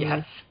anywhere. I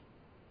mean,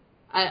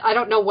 I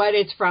don't know what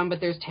it's from, but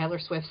there's Taylor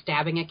Swift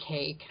stabbing a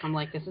cake. I'm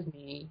like, this is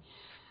me.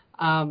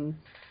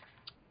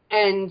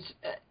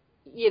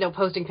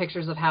 Posting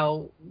pictures of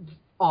how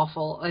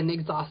awful and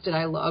exhausted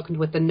I looked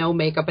with the no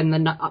makeup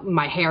and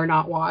my hair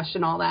not washed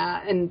and all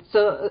that. And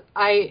so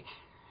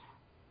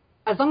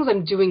as long as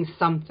I'm doing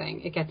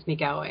something, it gets me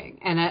going.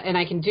 And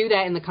I can do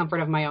that in the comfort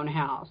of my own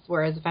house.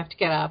 Whereas if I have to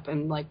get up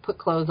and like put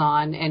clothes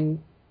on and,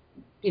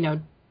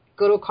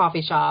 go to a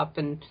coffee shop,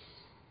 and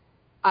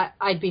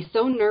I'd be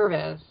so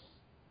nervous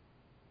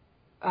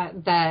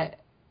that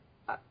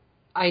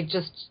I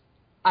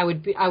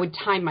would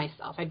time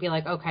myself. I'd be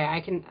like, okay,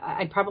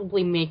 I'd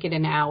probably make it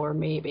an hour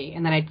maybe.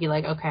 And then I'd be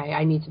like, okay,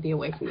 I need to be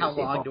away from these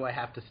people. How long do I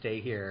have to stay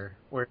here?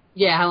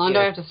 How long do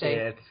I have to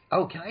stay?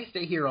 Can I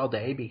stay here all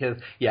day? Because,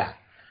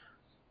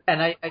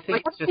 and I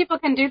think most people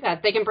can do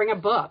that. They can bring a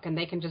book and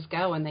they can just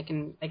go and they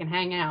can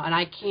hang out, and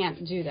I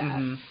can't do that.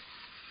 Mm-hmm.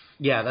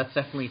 Yeah, that's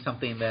definitely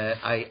something that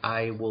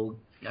I will.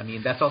 I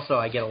mean, that's also,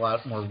 I get a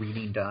lot more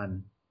reading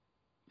done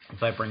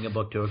if I bring a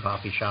book to a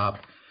coffee shop.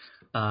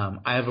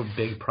 I have a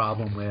big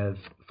problem with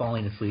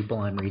falling asleep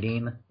while I'm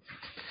reading.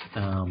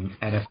 And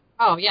if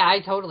I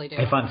totally do.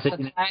 If I'm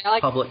sitting in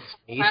public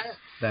space,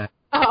 then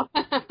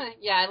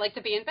I like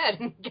to be in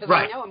bed because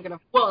I know I'm going to.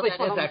 Well, that's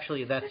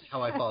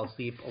how I fall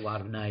asleep a lot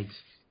of nights.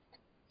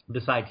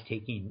 Besides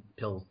taking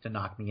pills to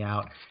knock me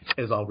out,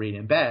 is I'll read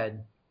in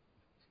bed,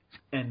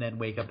 and then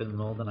wake up in the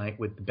middle of the night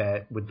with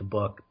the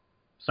book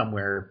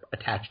somewhere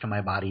attached to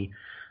my body,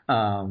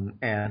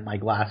 and my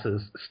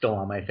glasses still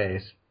on my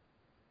face.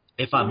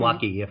 If I'm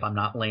lucky, if I'm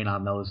not laying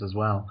on those as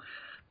well.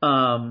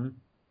 But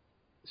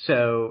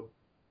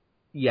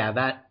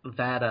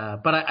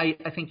I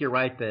think you're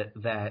right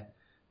that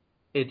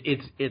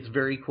it's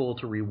very cool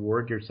to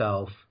reward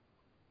yourself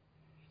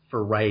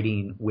for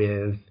writing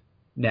with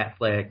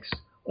Netflix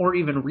or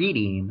even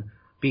reading,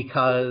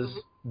 because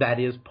that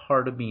is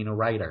part of being a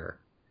writer,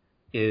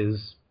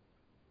 is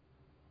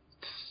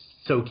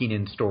soaking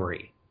in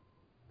story.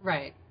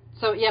 Right.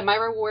 So my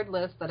reward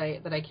list that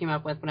I came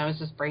up with when I was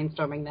just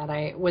brainstorming that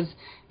it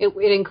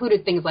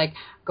included things like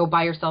go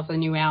buy yourself a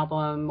new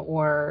album,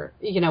 or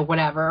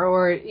whatever,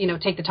 or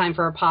take the time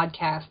for a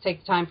podcast,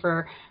 take the time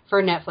for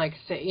Netflix,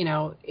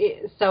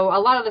 so a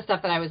lot of the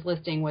stuff that I was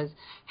listing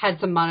had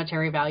some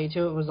monetary value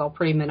to it. It was all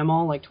pretty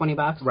minimal, like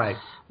 $20. Right.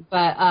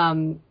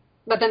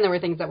 But then there were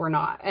things that were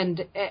not,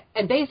 and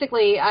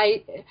basically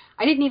I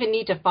didn't even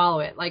need to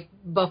follow it. Like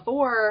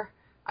before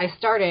I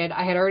started,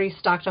 I had already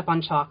stocked up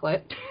on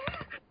chocolate.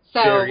 So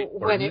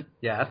when it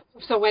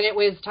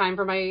was time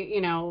for my,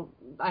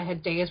 I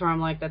had days where I'm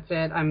like, that's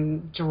it.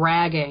 I'm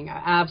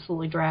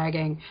absolutely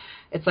dragging.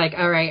 It's like,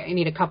 all right, I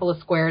need a couple of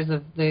squares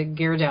of the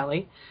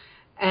Ghirardelli.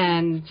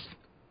 And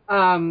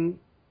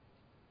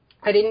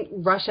I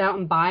didn't rush out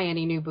and buy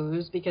any new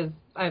booze because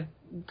I've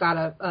got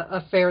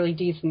a fairly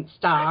decent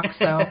stock.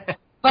 So,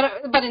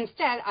 but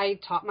instead I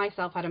taught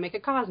myself how to make a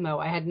Cosmo.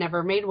 I had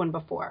never made one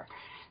before.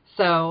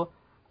 So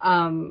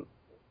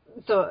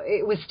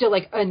it was still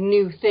like a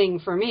new thing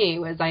for me.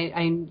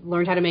 I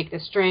learned how to make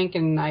this drink,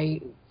 and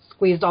I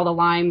squeezed all the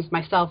limes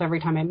myself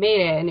every time I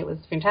made it, and it was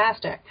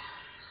fantastic.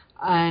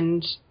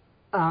 And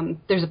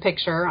there's a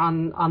picture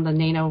on the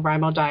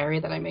NaNoWriMo diary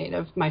that I made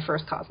of my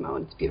first Cosmo,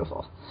 and it's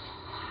beautiful.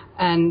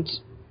 And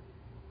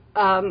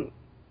so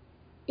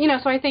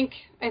I think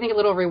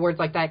little rewards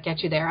like that get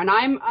you there. And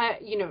I'm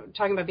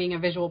talking about being a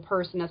visual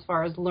person as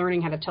far as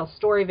learning how to tell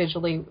story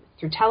visually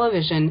through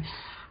television.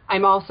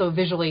 I'm also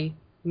visually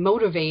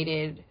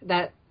motivated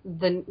that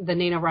the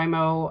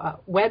NaNoWriMo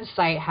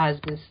website has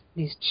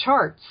these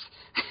charts.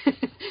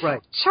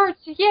 Right. Charts,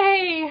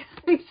 yay!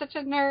 I'm such a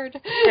nerd.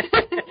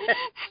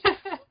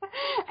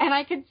 And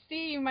I could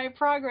see my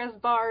progress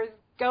bars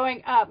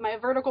going up. My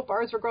vertical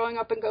bars were going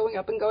up and going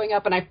up and going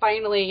up, and I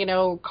finally,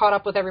 caught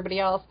up with everybody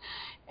else.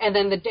 And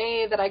then the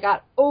day that I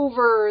got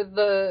over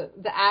the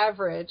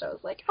average, I was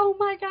like, oh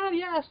my God,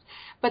 yes.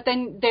 But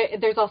then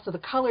there's also the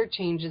color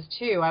changes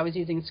too. I was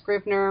using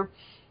Scrivener,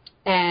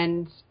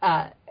 and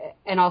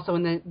also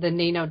in the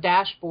Nano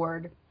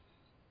dashboard,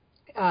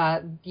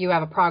 you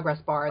have a progress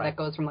bar that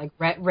goes from like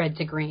red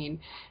to green,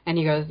 and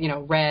he goes,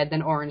 red,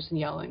 then orange, then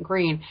yellow, and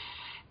green.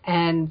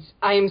 And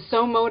I am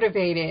so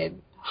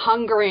motivated,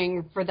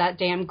 hungering for that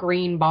damn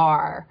green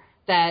bar,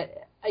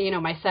 that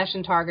my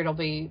session target will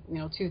be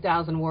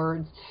 2,000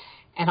 words,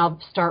 and I'll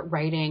start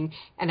writing,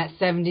 and at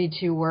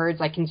 72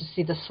 words I can just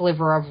see the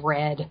sliver of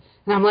red,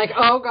 and I'm like,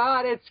 oh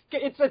God,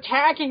 it's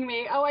attacking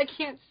me. Oh, I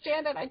can't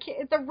stand it.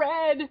 It's a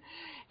red.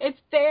 It's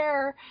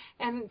there.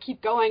 And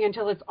keep going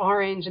until it's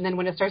orange, and then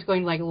when it starts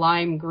going like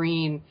lime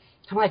green,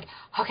 I'm like,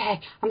 okay,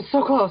 I'm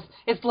so close.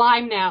 It's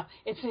Lime now.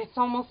 It's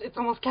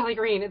almost Kelly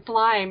Green. It's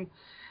Lime.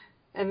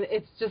 And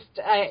it's just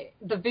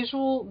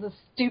the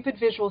stupid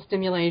visual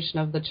stimulation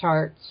of the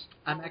charts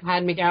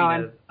had me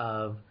going.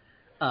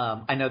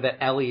 I know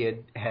that Ellie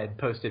had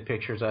posted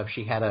pictures of.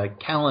 She had a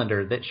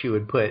calendar that she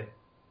would put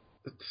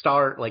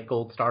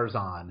gold stars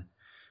on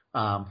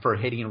for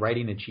hitting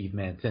writing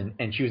achievements,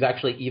 and she was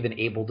actually even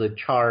able to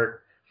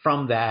chart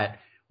from that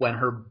when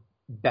her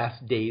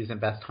best days and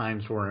best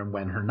times were and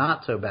when her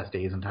not so best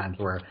days and times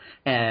were.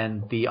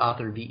 And the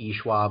author V.E.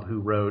 Schwab,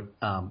 who wrote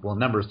a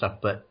number of stuff,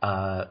 but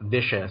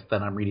Vicious,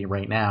 that I'm reading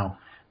right now,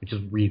 which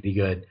is really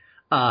good,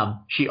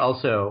 she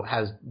also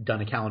has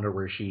done a calendar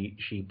where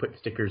she put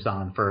stickers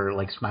on for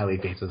like smiley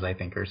faces, I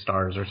think, or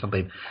stars or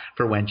something,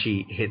 for when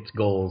she hits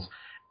goals.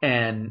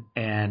 And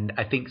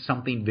I think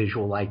something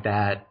visual like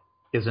that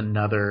is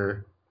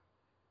another.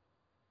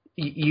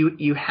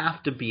 You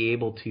have to be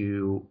able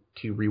to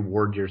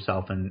reward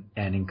yourself and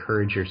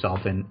encourage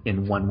yourself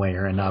in one way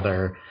or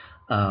another,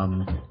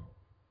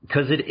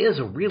 because it is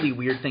a really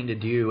weird thing to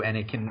do, and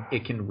it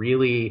can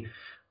really.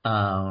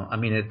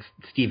 It's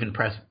Stephen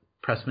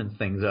Pressman's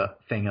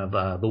thing of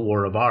the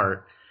War of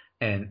Art,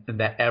 and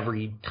that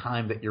every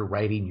time that you're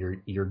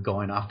writing, you're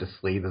going off to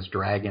slay this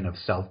dragon of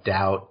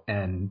self-doubt,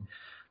 and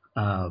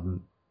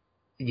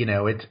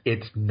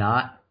it's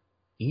not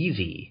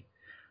easy.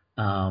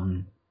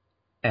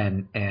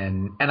 And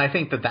I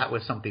think that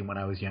was something when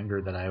I was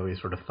younger that I always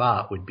sort of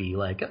thought would be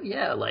like, oh,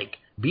 yeah, like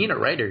being a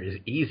writer is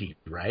easy,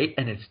 right?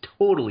 And it's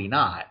totally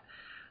not.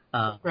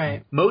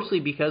 Right.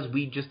 Mostly because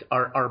we just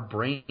our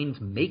brains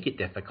make it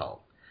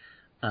difficult.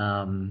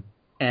 And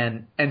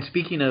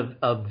speaking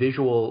of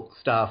visual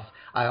stuff,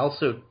 I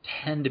also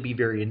tend to be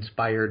very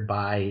inspired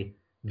by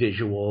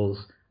visuals,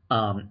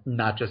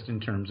 not just in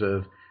terms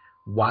of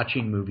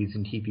watching movies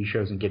and TV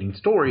shows and getting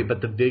story,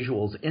 but the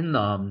visuals in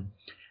them.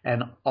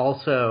 And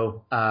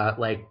also,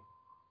 like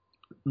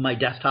my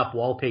desktop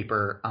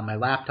wallpaper on my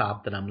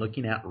laptop that I'm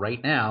looking at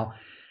right now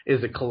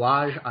is a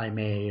collage I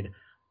made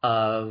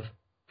of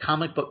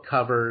comic book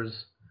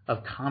covers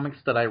of comics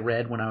that I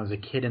read when I was a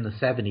kid in the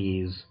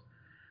 70s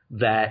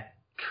that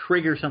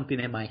trigger something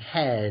in my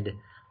head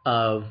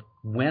of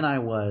when I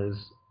was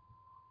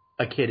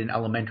a kid in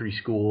elementary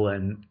school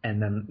and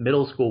then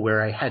middle school,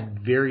 where I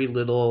had very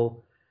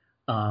little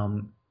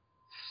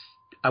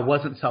I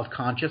wasn't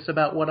self-conscious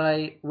about what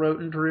I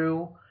wrote and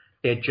drew.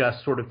 It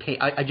just sort of came.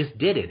 I just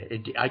did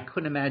it. I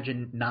couldn't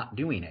imagine not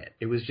doing it.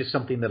 It was just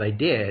something that I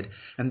did.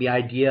 And the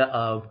idea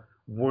of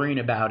worrying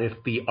about if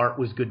the art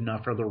was good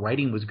enough or the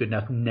writing was good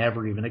enough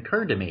never even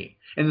occurred to me.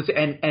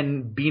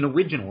 And being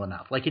original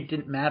enough. Like, it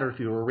didn't matter if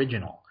you were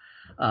original.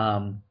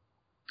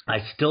 I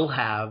still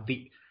have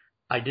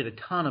I did a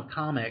ton of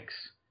comics,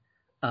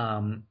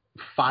 5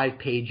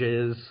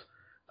 pages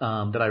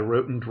that I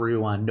wrote and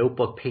drew on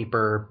notebook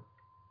paper,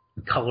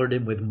 colored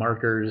in with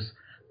markers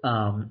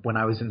when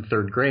I was in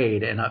 3rd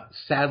grade, and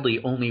sadly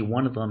only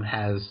one of them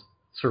has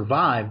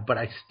survived, but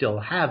I still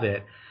have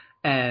it.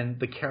 And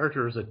the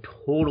character is a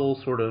total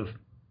sort of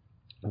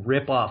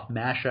rip-off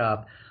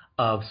mashup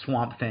of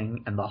Swamp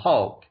Thing and the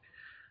Hulk.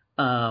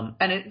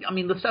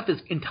 The stuff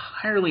is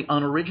entirely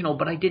unoriginal,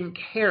 but I didn't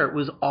care. It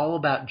was all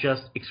about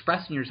just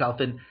expressing yourself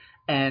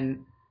and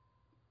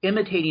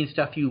imitating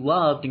stuff you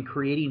loved and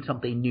creating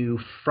something new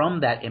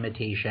from that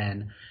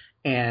imitation,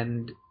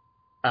 and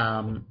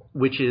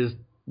which is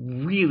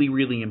really,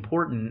 really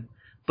important.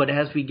 But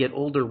as we get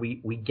older,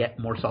 we get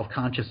more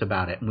self-conscious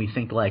about it, and we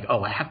think like,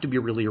 oh, I have to be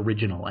really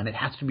original, and it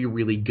has to be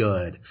really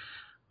good.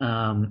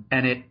 When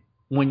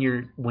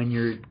you're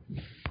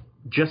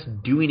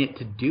just doing it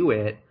to do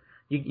it,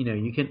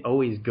 you can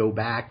always go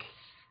back.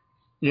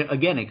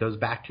 Again, it goes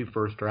back to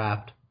first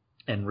draft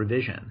and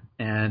revision,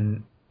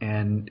 and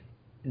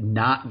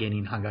not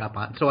getting hung up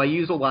on. So I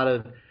use a lot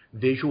of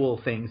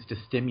visual things to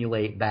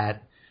stimulate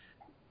that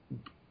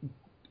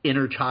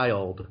inner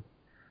child,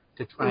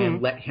 to try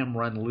and let him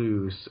run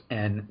loose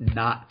and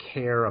not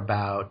care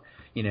about,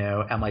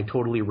 am I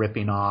totally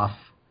ripping off,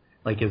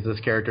 like, is this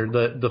character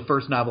the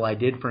first novel I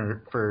did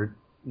for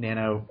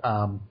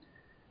Nano,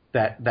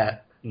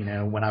 that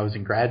when I was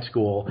in grad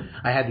school,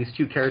 I had these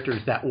 2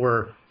 characters that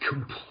were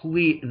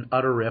complete and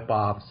utter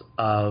rip-offs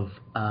of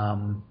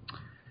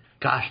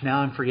gosh, now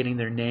I'm forgetting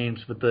their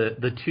names, but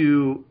the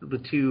two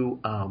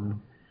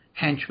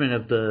henchmen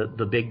of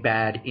the big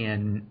bad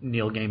in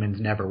Neil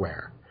Gaiman's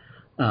Neverwhere.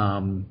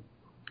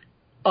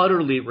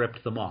 Utterly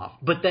ripped them off,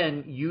 but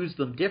then used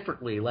them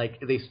differently. Like,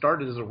 they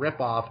started as a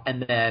ripoff,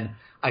 and then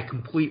I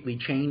completely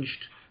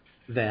changed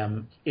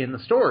them in the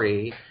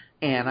story.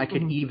 And I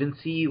could even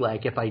see,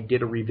 like, if I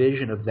did a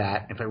revision of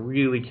that, if I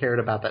really cared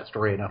about that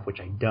story enough,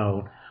 which I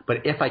don't,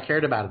 but if I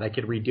cared about it, I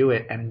could redo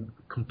it and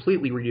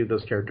completely redo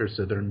those characters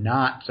so they're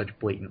not such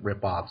blatant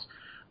ripoffs.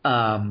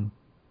 But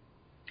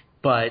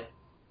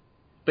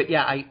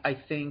yeah, I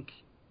think,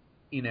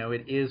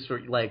 it is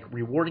sort of like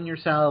rewarding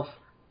yourself,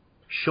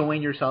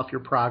 showing yourself your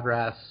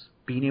progress,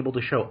 being able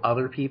to show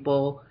other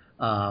people.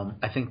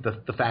 I think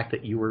the fact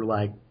that you were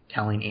like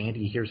telling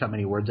Andy, here's how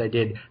many words I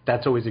did,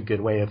 that's always a good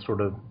way of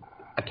sort of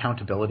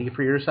accountability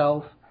for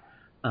yourself,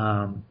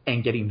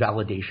 and getting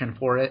validation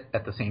for it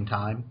at the same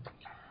time.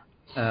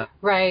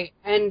 Right.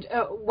 And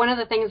one of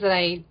the things that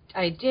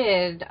I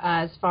did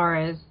as far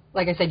as,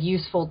 like I said,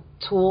 useful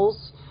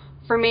tools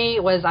for me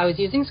was I was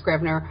using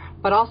Scrivener,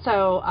 but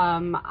also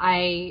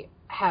I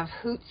have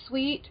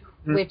Hootsuite,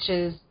 which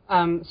is,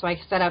 so I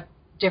set up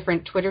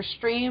different Twitter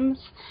streams,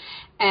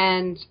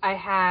 and I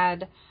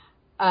had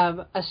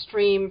a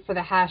stream for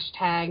the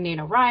hashtag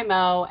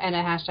NaNoWriMo and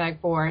a hashtag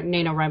for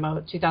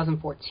NaNoWriMo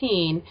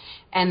 2014,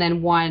 and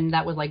then one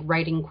that was like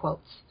writing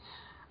quotes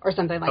or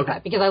something like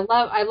that, because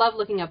I love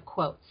looking up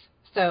quotes.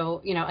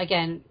 So,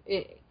 again,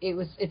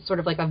 it's sort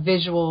of like a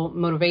visual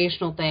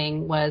motivational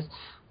thing. Was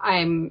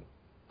I'm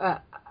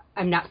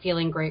not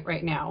feeling great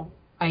right now.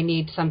 I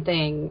need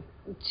something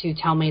to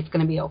tell me it's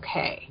going to be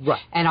okay.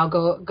 Right. And I'll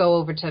go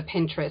over to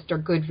Pinterest or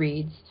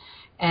Goodreads,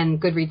 and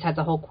Goodreads has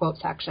a whole quote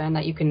section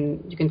that you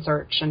can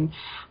search, and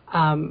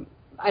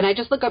I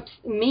just look up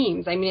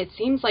memes. I mean, it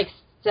seems like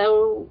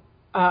so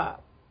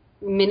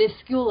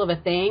minuscule of a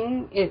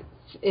thing.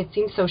 It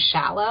seems so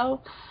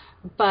shallow,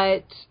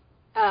 but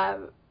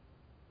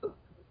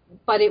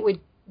it would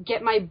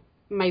get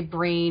my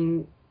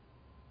brain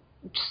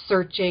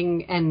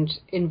searching and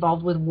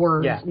involved with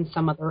words in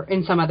some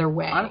other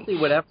way. Honestly,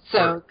 whatever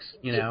works,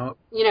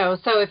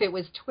 So if it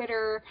was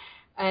Twitter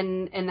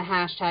and the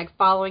hashtag,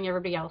 following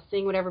everybody else,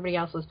 seeing what everybody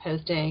else was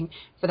posting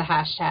for the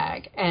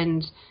hashtag,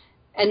 and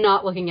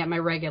not looking at my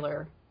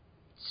regular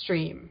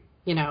stream,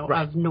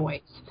 of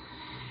noise,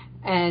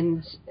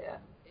 and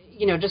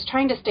just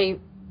trying to stay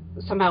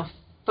somehow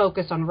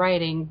focused on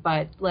writing,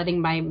 but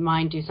letting my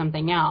mind do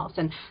something else.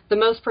 And the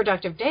most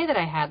productive day that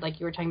I had, like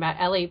you were talking about,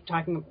 Ellie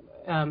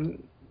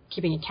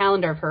keeping a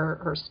calendar of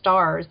her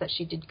stars that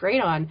she did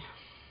great on.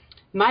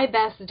 My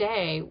best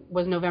day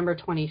was November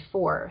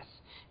 24th,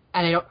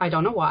 and I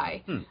don't know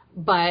why,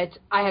 but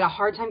I had a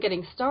hard time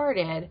getting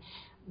started.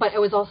 But it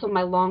was also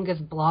my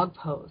longest blog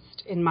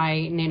post in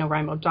my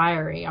NaNoWriMo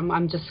diary.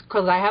 I'm just,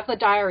 because I have the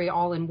diary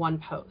all in one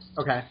post.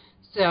 Okay.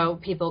 So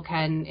people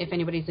can, if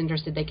anybody's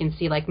interested, they can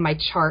see like my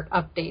chart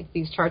updates,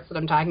 these charts that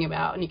I'm talking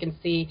about, and you can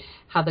see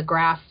how the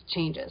graph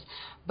changes.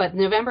 But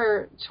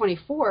November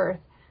 24th,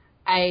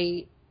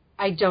 I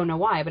don't know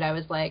why, but I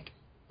was like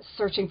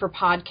searching for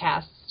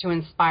podcasts to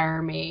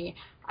inspire me.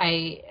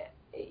 I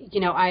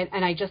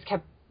just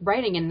kept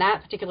writing, and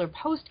that particular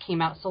post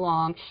came out so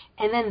long.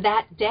 And then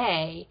that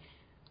day,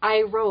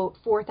 I wrote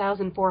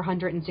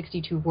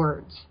 4,462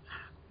 words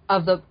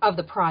of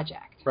the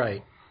project.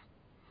 Right.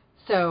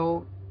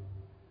 So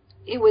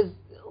it was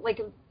like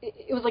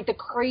the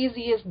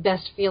craziest,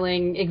 best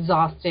feeling,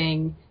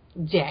 exhausting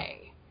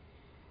day.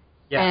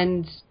 Yeah.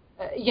 And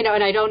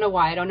and I don't know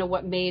why. I don't know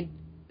what made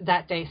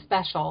that day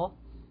special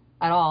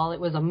at all. It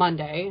was a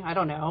Monday. I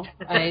don't know.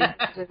 I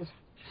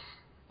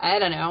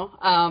don't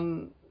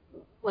know.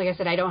 Like I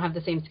said, I don't have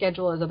the same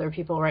schedule as other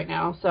people right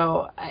now,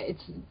 so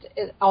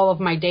all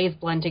of my days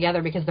blend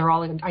together because they're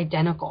all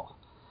identical.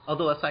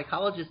 Although a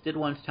psychologist did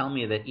once tell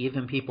me that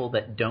even people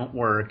that don't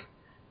work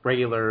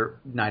regular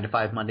 9 to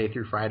 5 Monday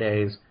through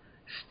Fridays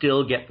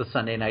still get the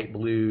Sunday night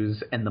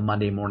blues and the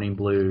Monday morning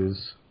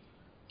blues.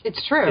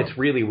 It's true. It's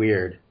really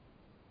weird.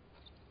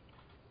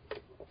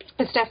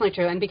 It's definitely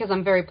true, and because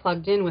I'm very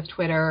plugged in with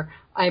Twitter,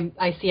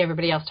 I see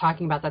everybody else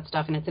talking about that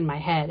stuff, and it's in my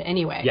head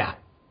anyway. Yeah.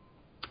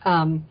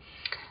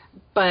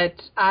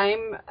 But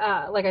I'm,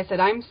 like I said,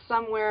 I'm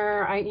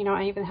somewhere, I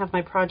even have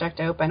my project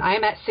open.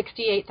 I'm at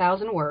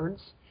 68,000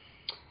 words,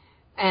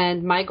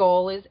 and my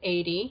goal is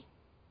 80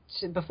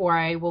 before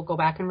I will go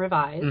back and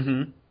revise.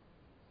 Mm-hmm.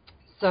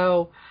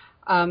 So,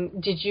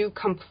 did you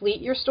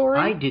complete your story?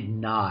 I did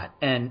not.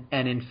 And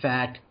in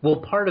fact, well,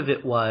 part of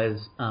it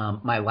was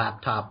my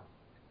laptop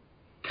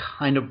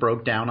kind of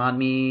broke down on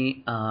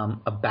me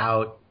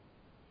about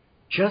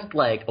just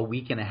like a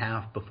week and a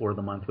half before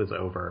the month was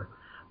over.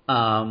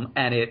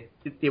 And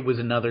it was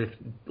another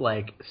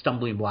like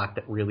stumbling block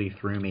that really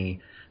threw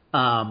me.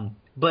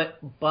 But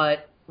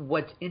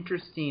what's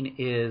interesting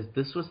is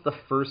this was the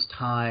first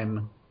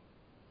time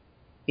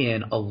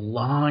in a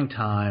long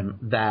time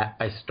that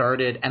I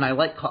started, and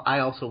I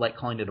also like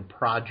calling it a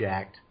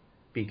project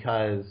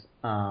because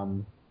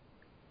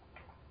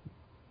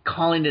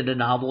calling it a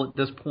novel at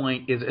this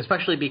point is,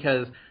 especially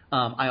because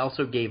I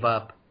also gave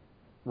up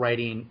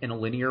writing in a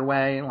linear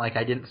way. Like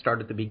I didn't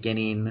start at the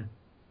beginning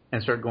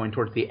and start going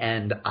towards the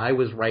end. I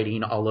was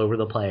writing all over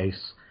the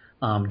place,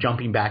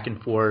 jumping back and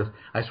forth.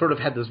 I sort of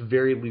had this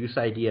very loose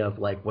idea of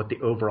like what the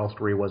overall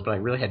story was, but I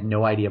really had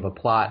no idea of a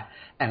plot.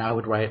 And I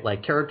would write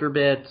like character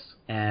bits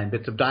and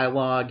bits of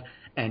dialogue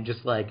and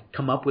just like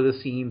come up with a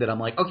scene that I'm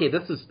like, okay,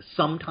 this is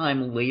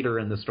sometime later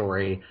in the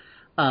story.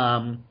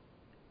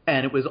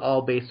 And it was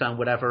all based on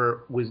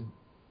whatever was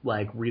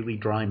like really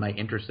drawing my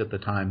interest at the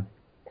time.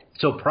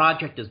 So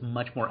project is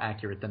much more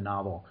accurate than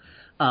novel.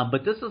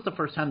 But this is the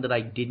first time that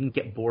I didn't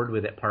get bored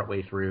with it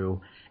partway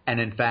through. And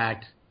in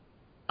fact,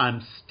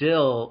 I'm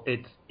still,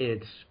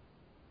 it's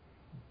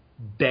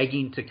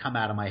begging to come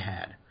out of my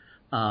head.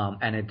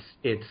 And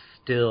it's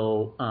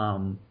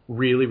still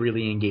really,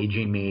 really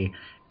engaging me.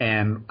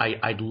 and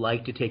I'd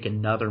like to take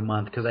another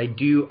month because I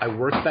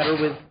work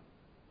better with.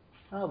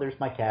 Oh, there's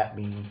my cat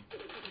being.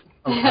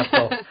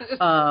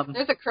 Oh,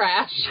 there's a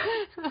crash.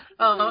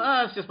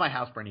 It's just my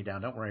house burning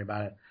down. Don't worry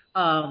about it.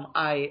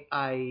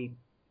 I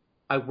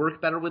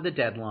work better with a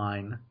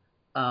deadline.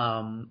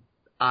 I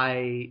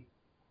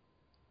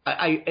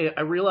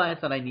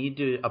realized that I need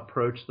to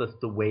approach this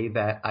the way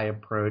that I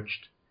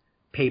approached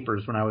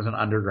papers when I was an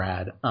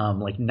undergrad.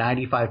 Like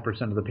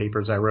 95% of the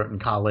papers I wrote in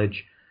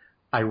college,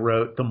 I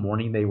wrote the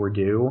morning they were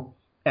due,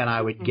 and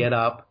I would get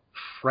up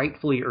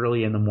frightfully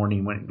early in the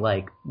morning, when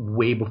like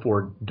way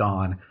before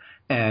dawn,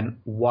 and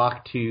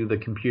walk to the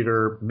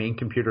main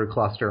computer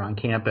cluster on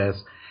campus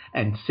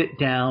and sit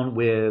down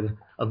with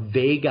a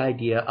vague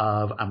idea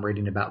of I'm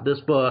writing about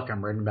this book,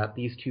 I'm writing about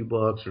these two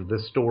books, or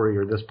this story,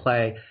 or this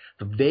play.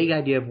 The vague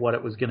idea of what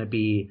it was going to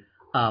be.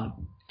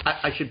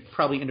 I should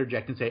probably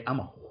interject and say I'm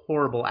a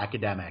horrible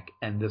academic,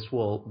 and this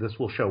will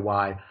show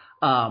why.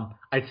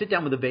 I'd sit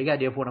down with a vague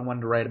idea of what I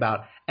wanted to write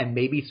about, and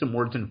maybe some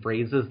words and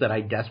phrases that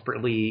I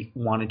desperately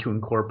wanted to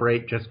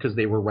incorporate just because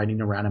they were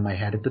running around in my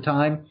head at the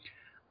time.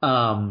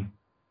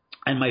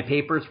 And my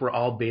papers were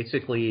all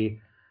basically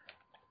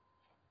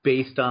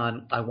based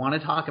on, I want to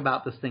talk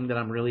about this thing that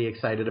I'm really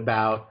excited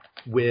about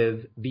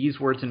with these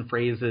words and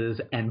phrases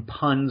and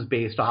puns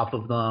based off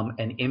of them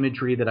and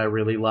imagery that I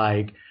really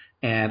like.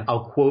 And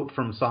I'll quote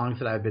from songs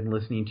that I've been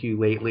listening to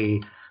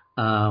lately.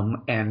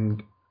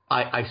 And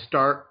I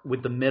start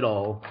with the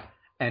middle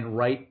and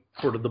write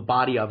sort of the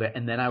body of it.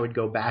 And then I would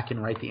go back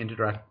and write the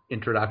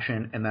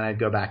introduction. And then I'd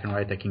go back and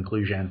write the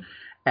conclusion.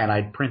 And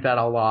I'd print that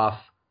all off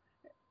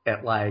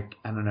at like,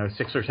 I don't know,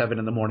 6 or 7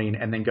 in the morning,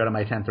 and then go to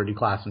my 10:30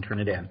 class and turn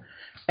it in.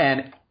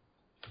 And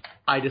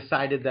I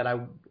decided that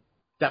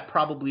that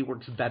probably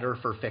works better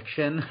for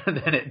fiction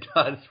than it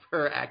does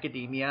for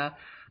academia.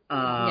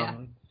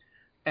 And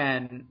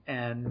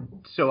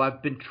so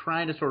I've been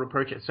trying to sort of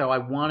approach it. So I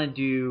want to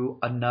do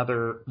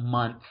another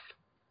month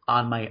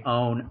on my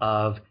own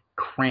of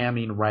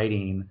cramming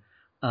writing,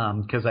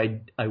 because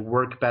I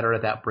work better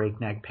at that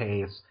breakneck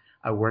pace.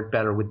 I work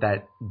better with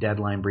that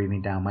deadline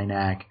breathing down my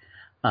neck.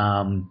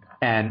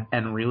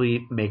 And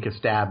really make a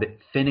stab at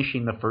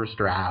finishing the first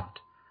draft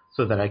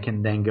so that I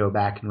can then go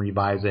back and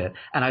revise it.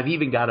 And I've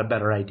even got a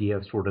better idea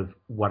of sort of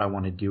what I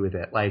want to do with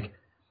it. Like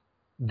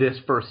this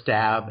first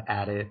stab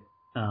at it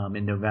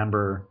in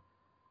November,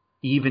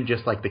 even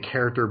just like the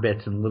character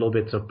bits and little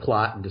bits of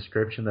plot and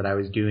description that I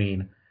was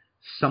doing,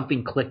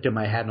 something clicked in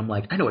my head, and I'm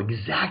like, I know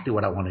exactly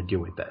what I want to do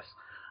with this.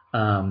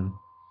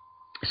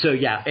 So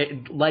yeah,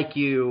 like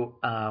you,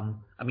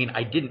 I mean,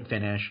 I didn't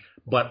finish,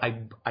 but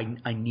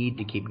I need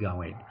to keep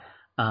going.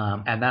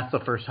 And that's the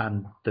first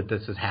time that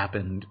this has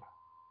happened.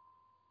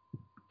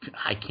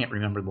 I can't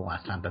remember the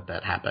last time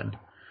that happened.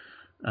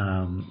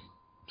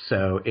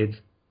 So it's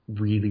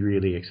really,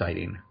 really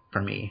exciting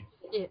for me.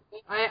 Yeah,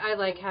 I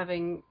like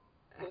having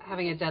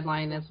a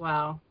deadline as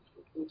well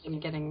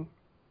and getting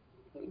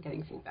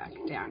feedback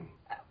down.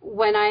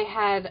 When I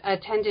had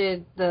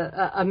attended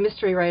a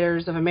Mystery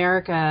Writers of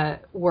America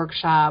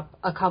workshop,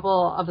 a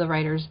couple of the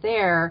writers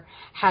there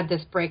had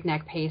this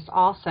breakneck pace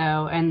also,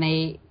 and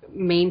they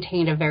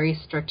maintained a very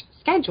strict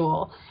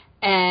schedule.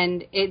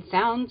 And it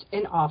sounds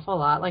an awful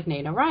lot like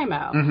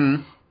NaNoWriMo. Mm-hmm.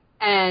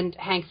 And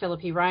Hank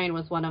Phillippi Ryan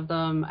was one of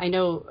them. I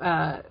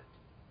know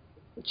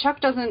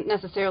Chuck doesn't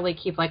necessarily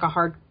keep like a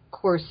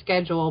hardcore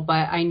schedule,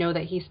 but I know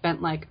that he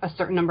spent like a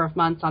certain number of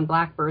months on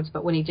Blackbirds,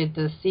 but when he did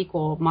the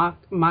sequel,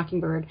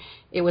 Mockingbird,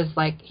 it was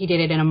like he did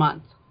it in a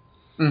month.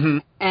 Mm-hmm.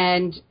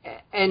 And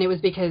it was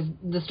because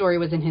the story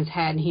was in his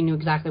head and he knew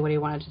exactly what he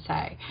wanted to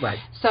say. Right.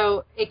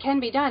 So it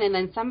can be done. And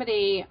then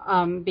somebody,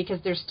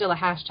 because there's still a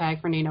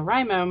hashtag for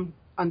NaNoWriMo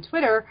on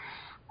Twitter,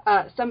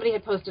 somebody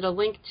had posted a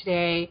link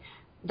today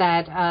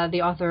that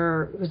the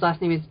author, whose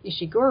last name is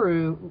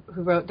Ishiguro,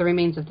 who wrote The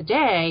Remains of the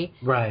Day,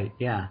 right,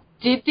 yeah,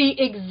 did the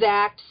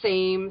exact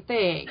same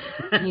thing.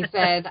 He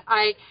said,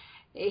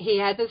 he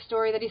had this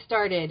story that he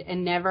started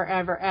and never,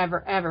 ever,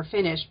 ever, ever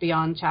finished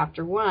beyond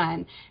chapter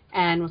 1,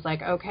 and was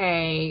like,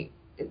 okay,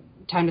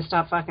 time to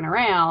stop fucking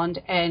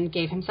around, and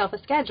gave himself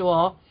a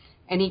schedule.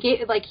 And he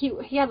gave, like,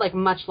 he had like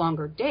much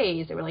longer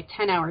days. They were like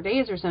 10-hour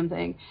days or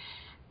something.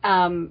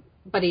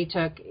 But he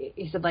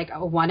said like a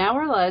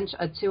 1-hour lunch,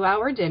 a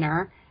 2-hour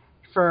dinner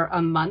for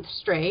a month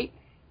straight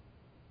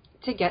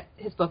to get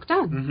his book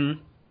done. Mm-hmm.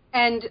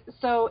 And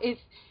so if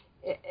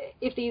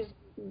these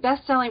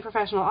best-selling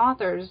professional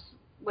authors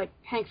like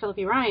Hank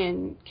Phillippi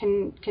Ryan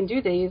can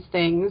do these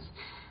things,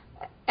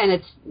 and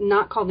it's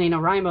not called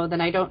NaNoWriMo,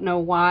 then I don't know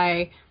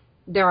why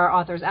there are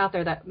authors out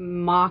there that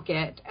mock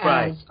it as,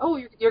 right, oh,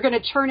 you're going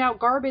to churn out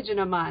garbage in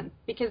a month.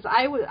 Because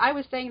I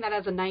was saying that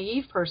as a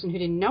naive person who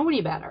didn't know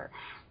any better.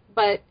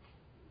 But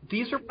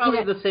these are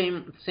probably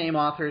the same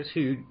authors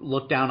who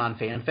look down on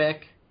fanfic.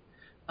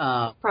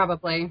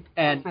 Probably.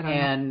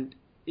 And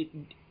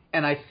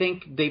I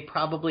think they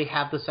probably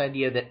have this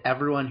idea that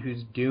everyone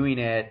who's doing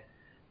it,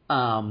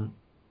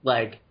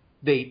 like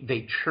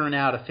they churn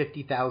out a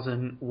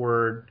 50,000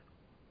 word,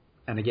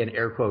 and again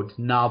air quotes,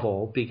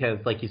 novel, because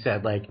like you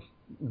said, like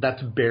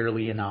that's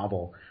barely a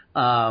novel.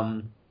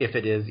 if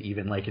it is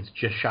even, like, it's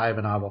just shy of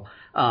a novel.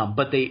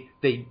 But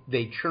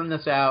they churn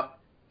this out,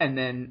 and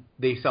then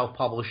they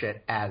self-publish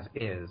it as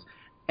is.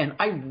 And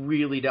I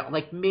really don't,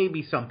 like,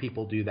 maybe some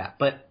people do that,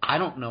 but I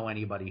don't know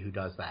anybody who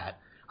does that.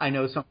 I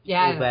know some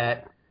people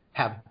that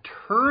have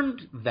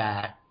turned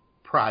that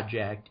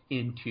project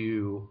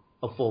into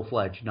a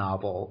full-fledged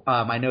novel.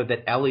 I know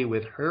that Ellie,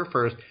 with her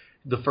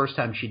the first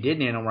time she did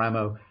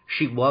NaNoWriMo,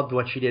 she loved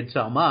what she did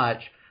so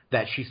much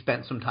that she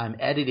spent some time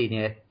editing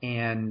it,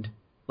 and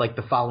like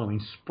the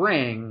following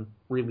spring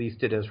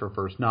released it as her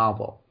first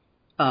novel.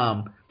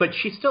 But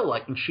she still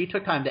she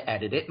took time to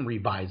edit it and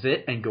revise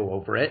it and go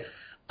over it.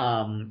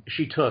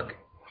 She took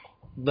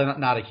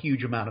not a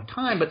huge amount of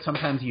time, but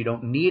sometimes you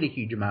don't need a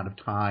huge amount of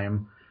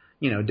time,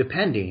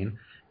 depending.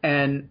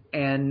 And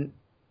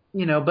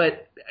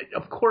but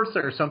of course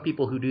there are some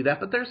people who do that,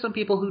 but there are some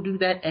people who do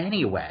that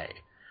anyway.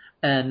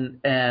 And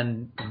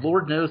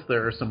Lord knows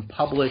there are some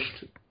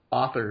published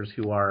authors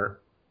who are,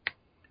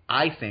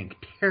 I think,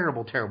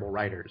 terrible, terrible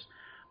writers.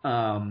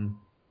 I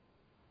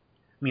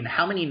mean,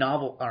 how many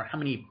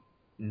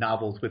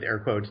novels with air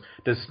quotes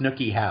does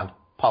Snooki have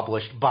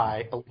published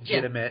by a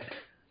legitimate? Yeah.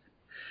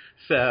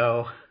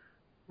 So.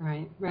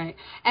 Right.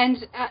 And,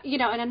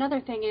 and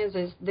another thing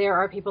is there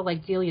are people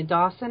like Delia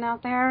Dawson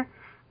out there.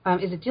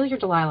 Is it Delia or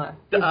Delilah?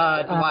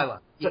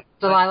 Delilah.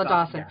 Delilah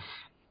Dawson. Yeah.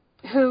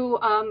 Who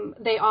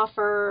they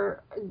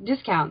offer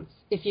discounts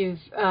if you've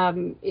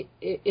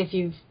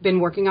been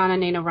working on a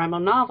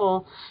NaNoWriMo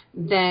novel,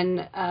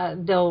 then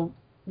they'll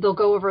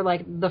go over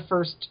like the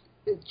first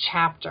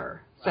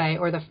chapter, say,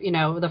 or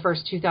the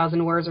first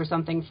 2,000 words or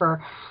something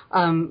for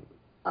a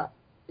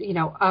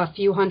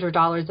few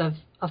 $100s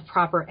of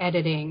proper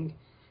editing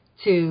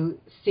to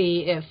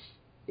see if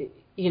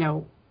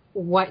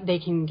what they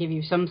can give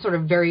you, some sort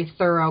of very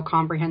thorough,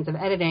 comprehensive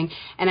editing.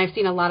 And I've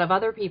seen a lot of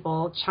other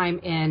people chime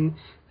in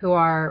who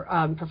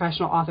are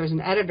professional authors and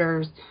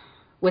editors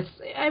with,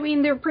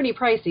 they're pretty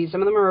pricey.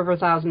 Some of them are over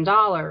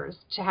 $1,000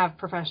 to have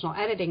professional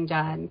editing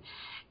done.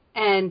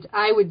 And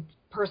I would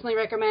personally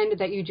recommend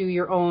that you do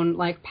your own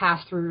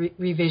pass-through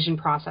revision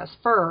process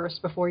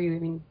first before you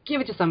even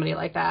give it to somebody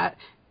like that,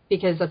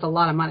 because that's a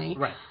lot of money.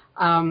 Right.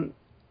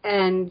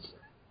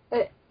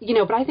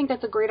 But I think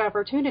that's a great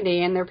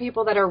opportunity, and there are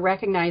people that are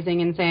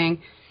recognizing and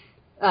saying,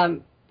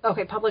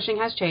 okay, publishing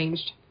has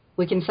changed.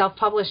 We can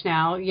self-publish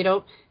now.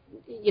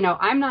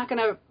 I'm not going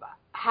to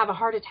have a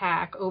heart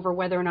attack over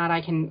whether or not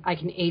I can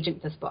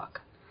agent this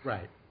book.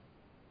 Right.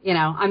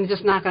 I'm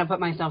just not going to put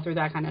myself through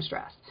that kind of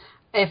stress.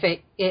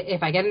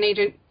 If I get an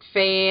agent,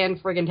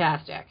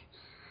 fan-friggin-tastic.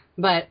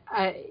 But,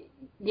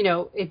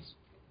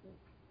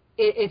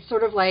 it's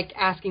sort of like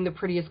asking the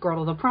prettiest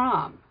girl to the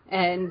prom.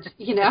 And,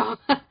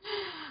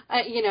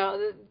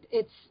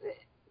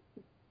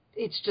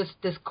 it's just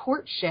this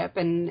courtship,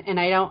 and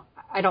I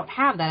don't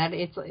have that.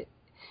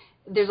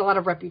 There's a lot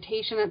of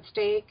reputation at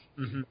stake.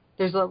 Mm-hmm.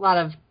 There's a lot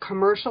of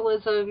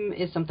commercialism.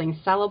 Is something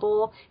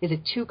sellable? Is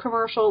it too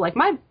commercial? Like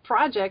my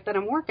project that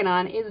I'm working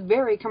on is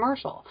very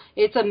commercial.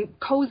 It's a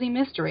cozy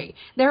mystery.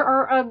 There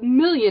are a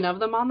million of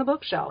them on the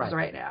bookshelves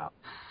right now.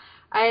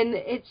 And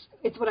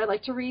it's what I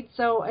like to read,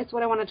 so it's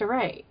what I wanted to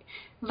write.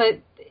 But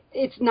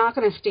it's not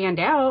going to stand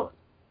out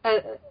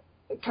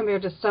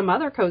compared to some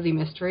other cozy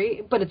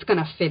mystery, but it's going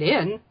to fit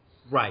in.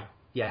 Right.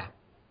 Yeah.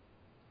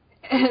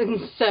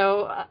 And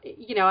so,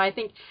 I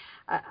think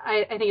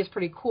it's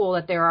pretty cool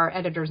that there are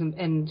editors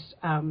and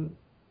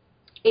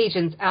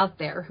agents out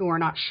there who are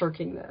not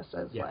shirking this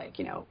as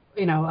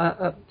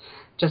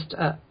just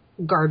a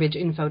garbage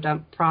info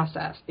dump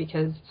process,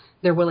 because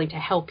they're willing to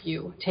help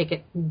you take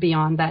it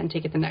beyond that and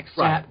take it the next step.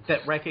 Right.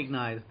 That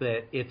recognize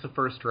that it's a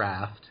first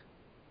draft,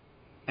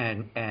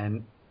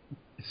 and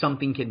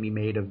something can be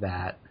made of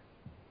that.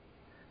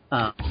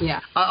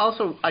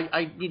 Also,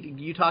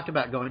 you talked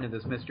about going to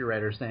this mystery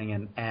writers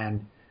thing,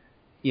 and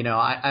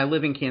I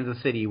live in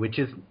Kansas City, which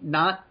is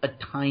not a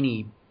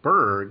tiny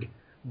burg,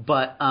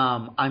 but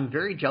I'm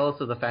very jealous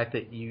of the fact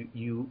that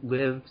you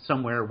live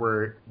somewhere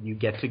where you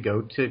get to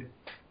go to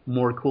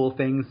more cool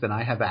things than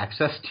I have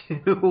access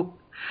to.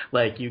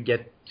 Like, you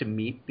get to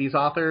meet these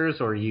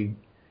authors, or you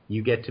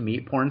get to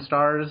meet porn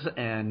stars,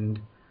 and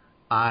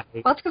well,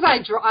 that's because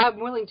I'm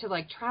willing to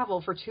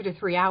travel for 2 to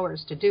 3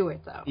 hours to do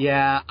it, though.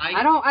 Yeah,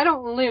 I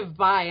don't live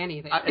by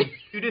anything.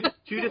 2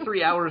 to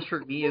 3 hours for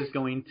me is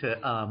going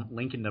to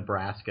Lincoln,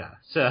 Nebraska,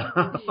 so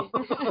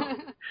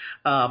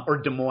or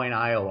Des Moines,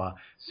 Iowa.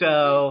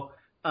 So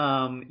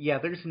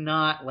there's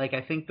not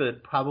I think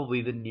that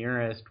probably the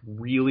nearest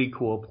really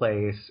cool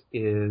place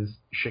is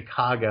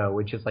Chicago,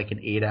 which is an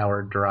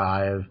 8-hour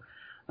drive,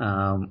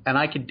 and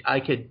I could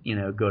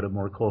go to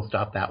more cool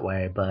stuff that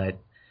way, but.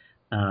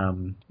 I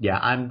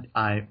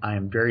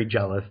am very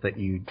jealous that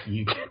you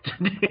get to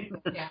do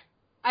that. Yeah.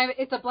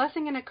 it's a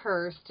blessing and a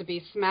curse to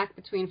be smack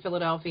between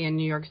Philadelphia and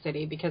New York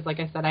City because, like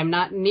I said, I'm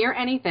not near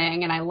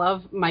anything, and I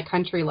love my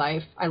country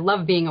life. I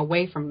love being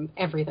away from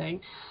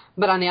everything.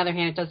 But on the other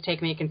hand, it does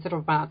take me a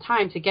considerable amount of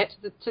time to get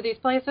to these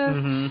places.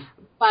 Mm-hmm.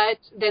 But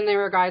then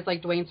there are guys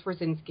like Dwayne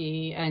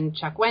Swarzinski and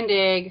Chuck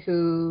Wendig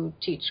who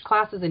teach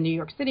classes in New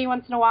York City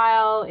once in a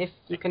while, if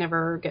you can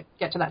ever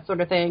get to that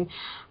sort of thing.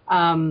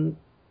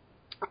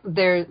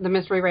 The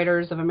Mystery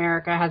Writers of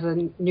America has a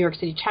New York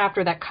City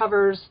chapter that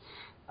covers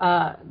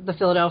the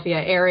Philadelphia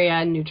area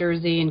and New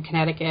Jersey and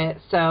Connecticut.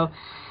 So,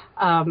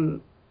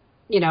 I'm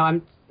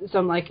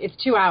like, it's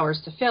 2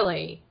 hours to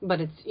Philly, but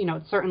it's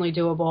certainly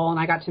doable. And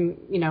I got to,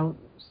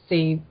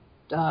 see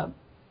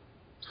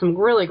some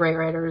really great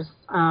writers.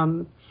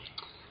 Again,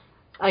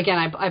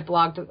 I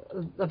blogged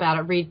about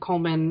it. Reed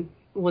Coleman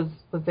was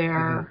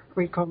there, mm-hmm.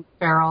 Reed Coleman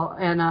Farrell,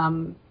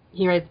 and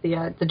he writes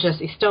the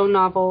Jesse Stone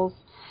novels.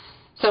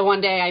 So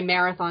one day I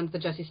marathoned the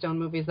Jesse Stone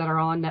movies that are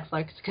all on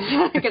Netflix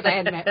because I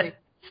had met Reed.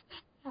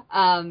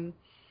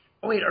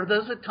 Wait, are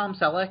those with Tom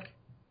Selleck?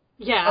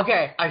 Yeah.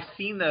 Okay, I've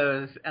seen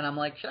those, and I'm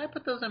like, should I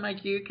put those in my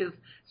queue? Because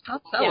it's Tom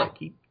Selleck. Yeah.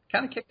 He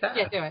kind of kicked ass.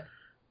 Yeah, do it.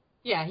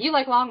 Yeah, you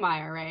like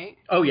Longmire, right?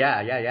 Oh,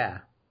 yeah.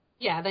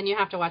 Yeah, then you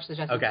have to watch the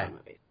Jesse Stone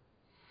movies.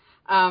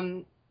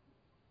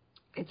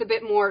 It's a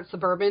bit more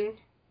suburban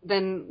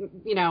than,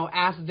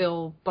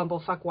 Assville,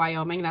 Bumblefuck,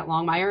 Wyoming that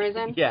Longmire is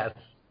in. Yes.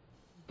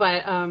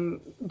 But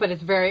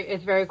it's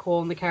very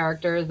cool, and the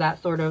character is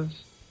that sort of,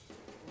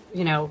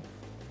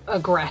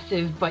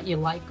 aggressive, but you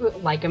like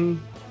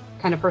him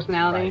kind of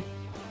personality.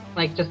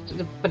 Right.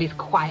 But he's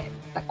quiet.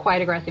 That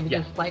quiet aggressive,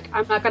 just like,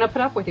 I'm not going to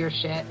put up with your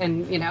shit.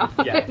 And, Yeah.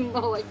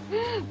 like,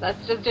 that's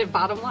just it,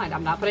 bottom line.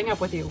 I'm not putting up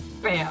with you.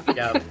 Bam.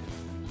 Yep.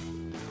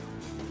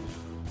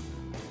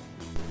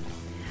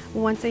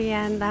 Once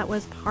again, that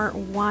was part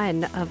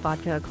 1 of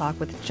Vodka O'Clock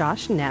with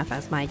Josh Neff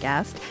as my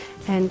guest.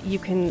 And you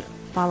can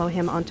follow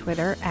him on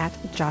Twitter at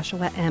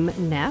Joshua M.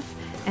 Neff.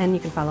 And you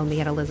can follow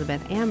me at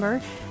Elizabeth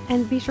Amber.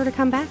 And be sure to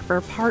come back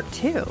for part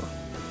 2.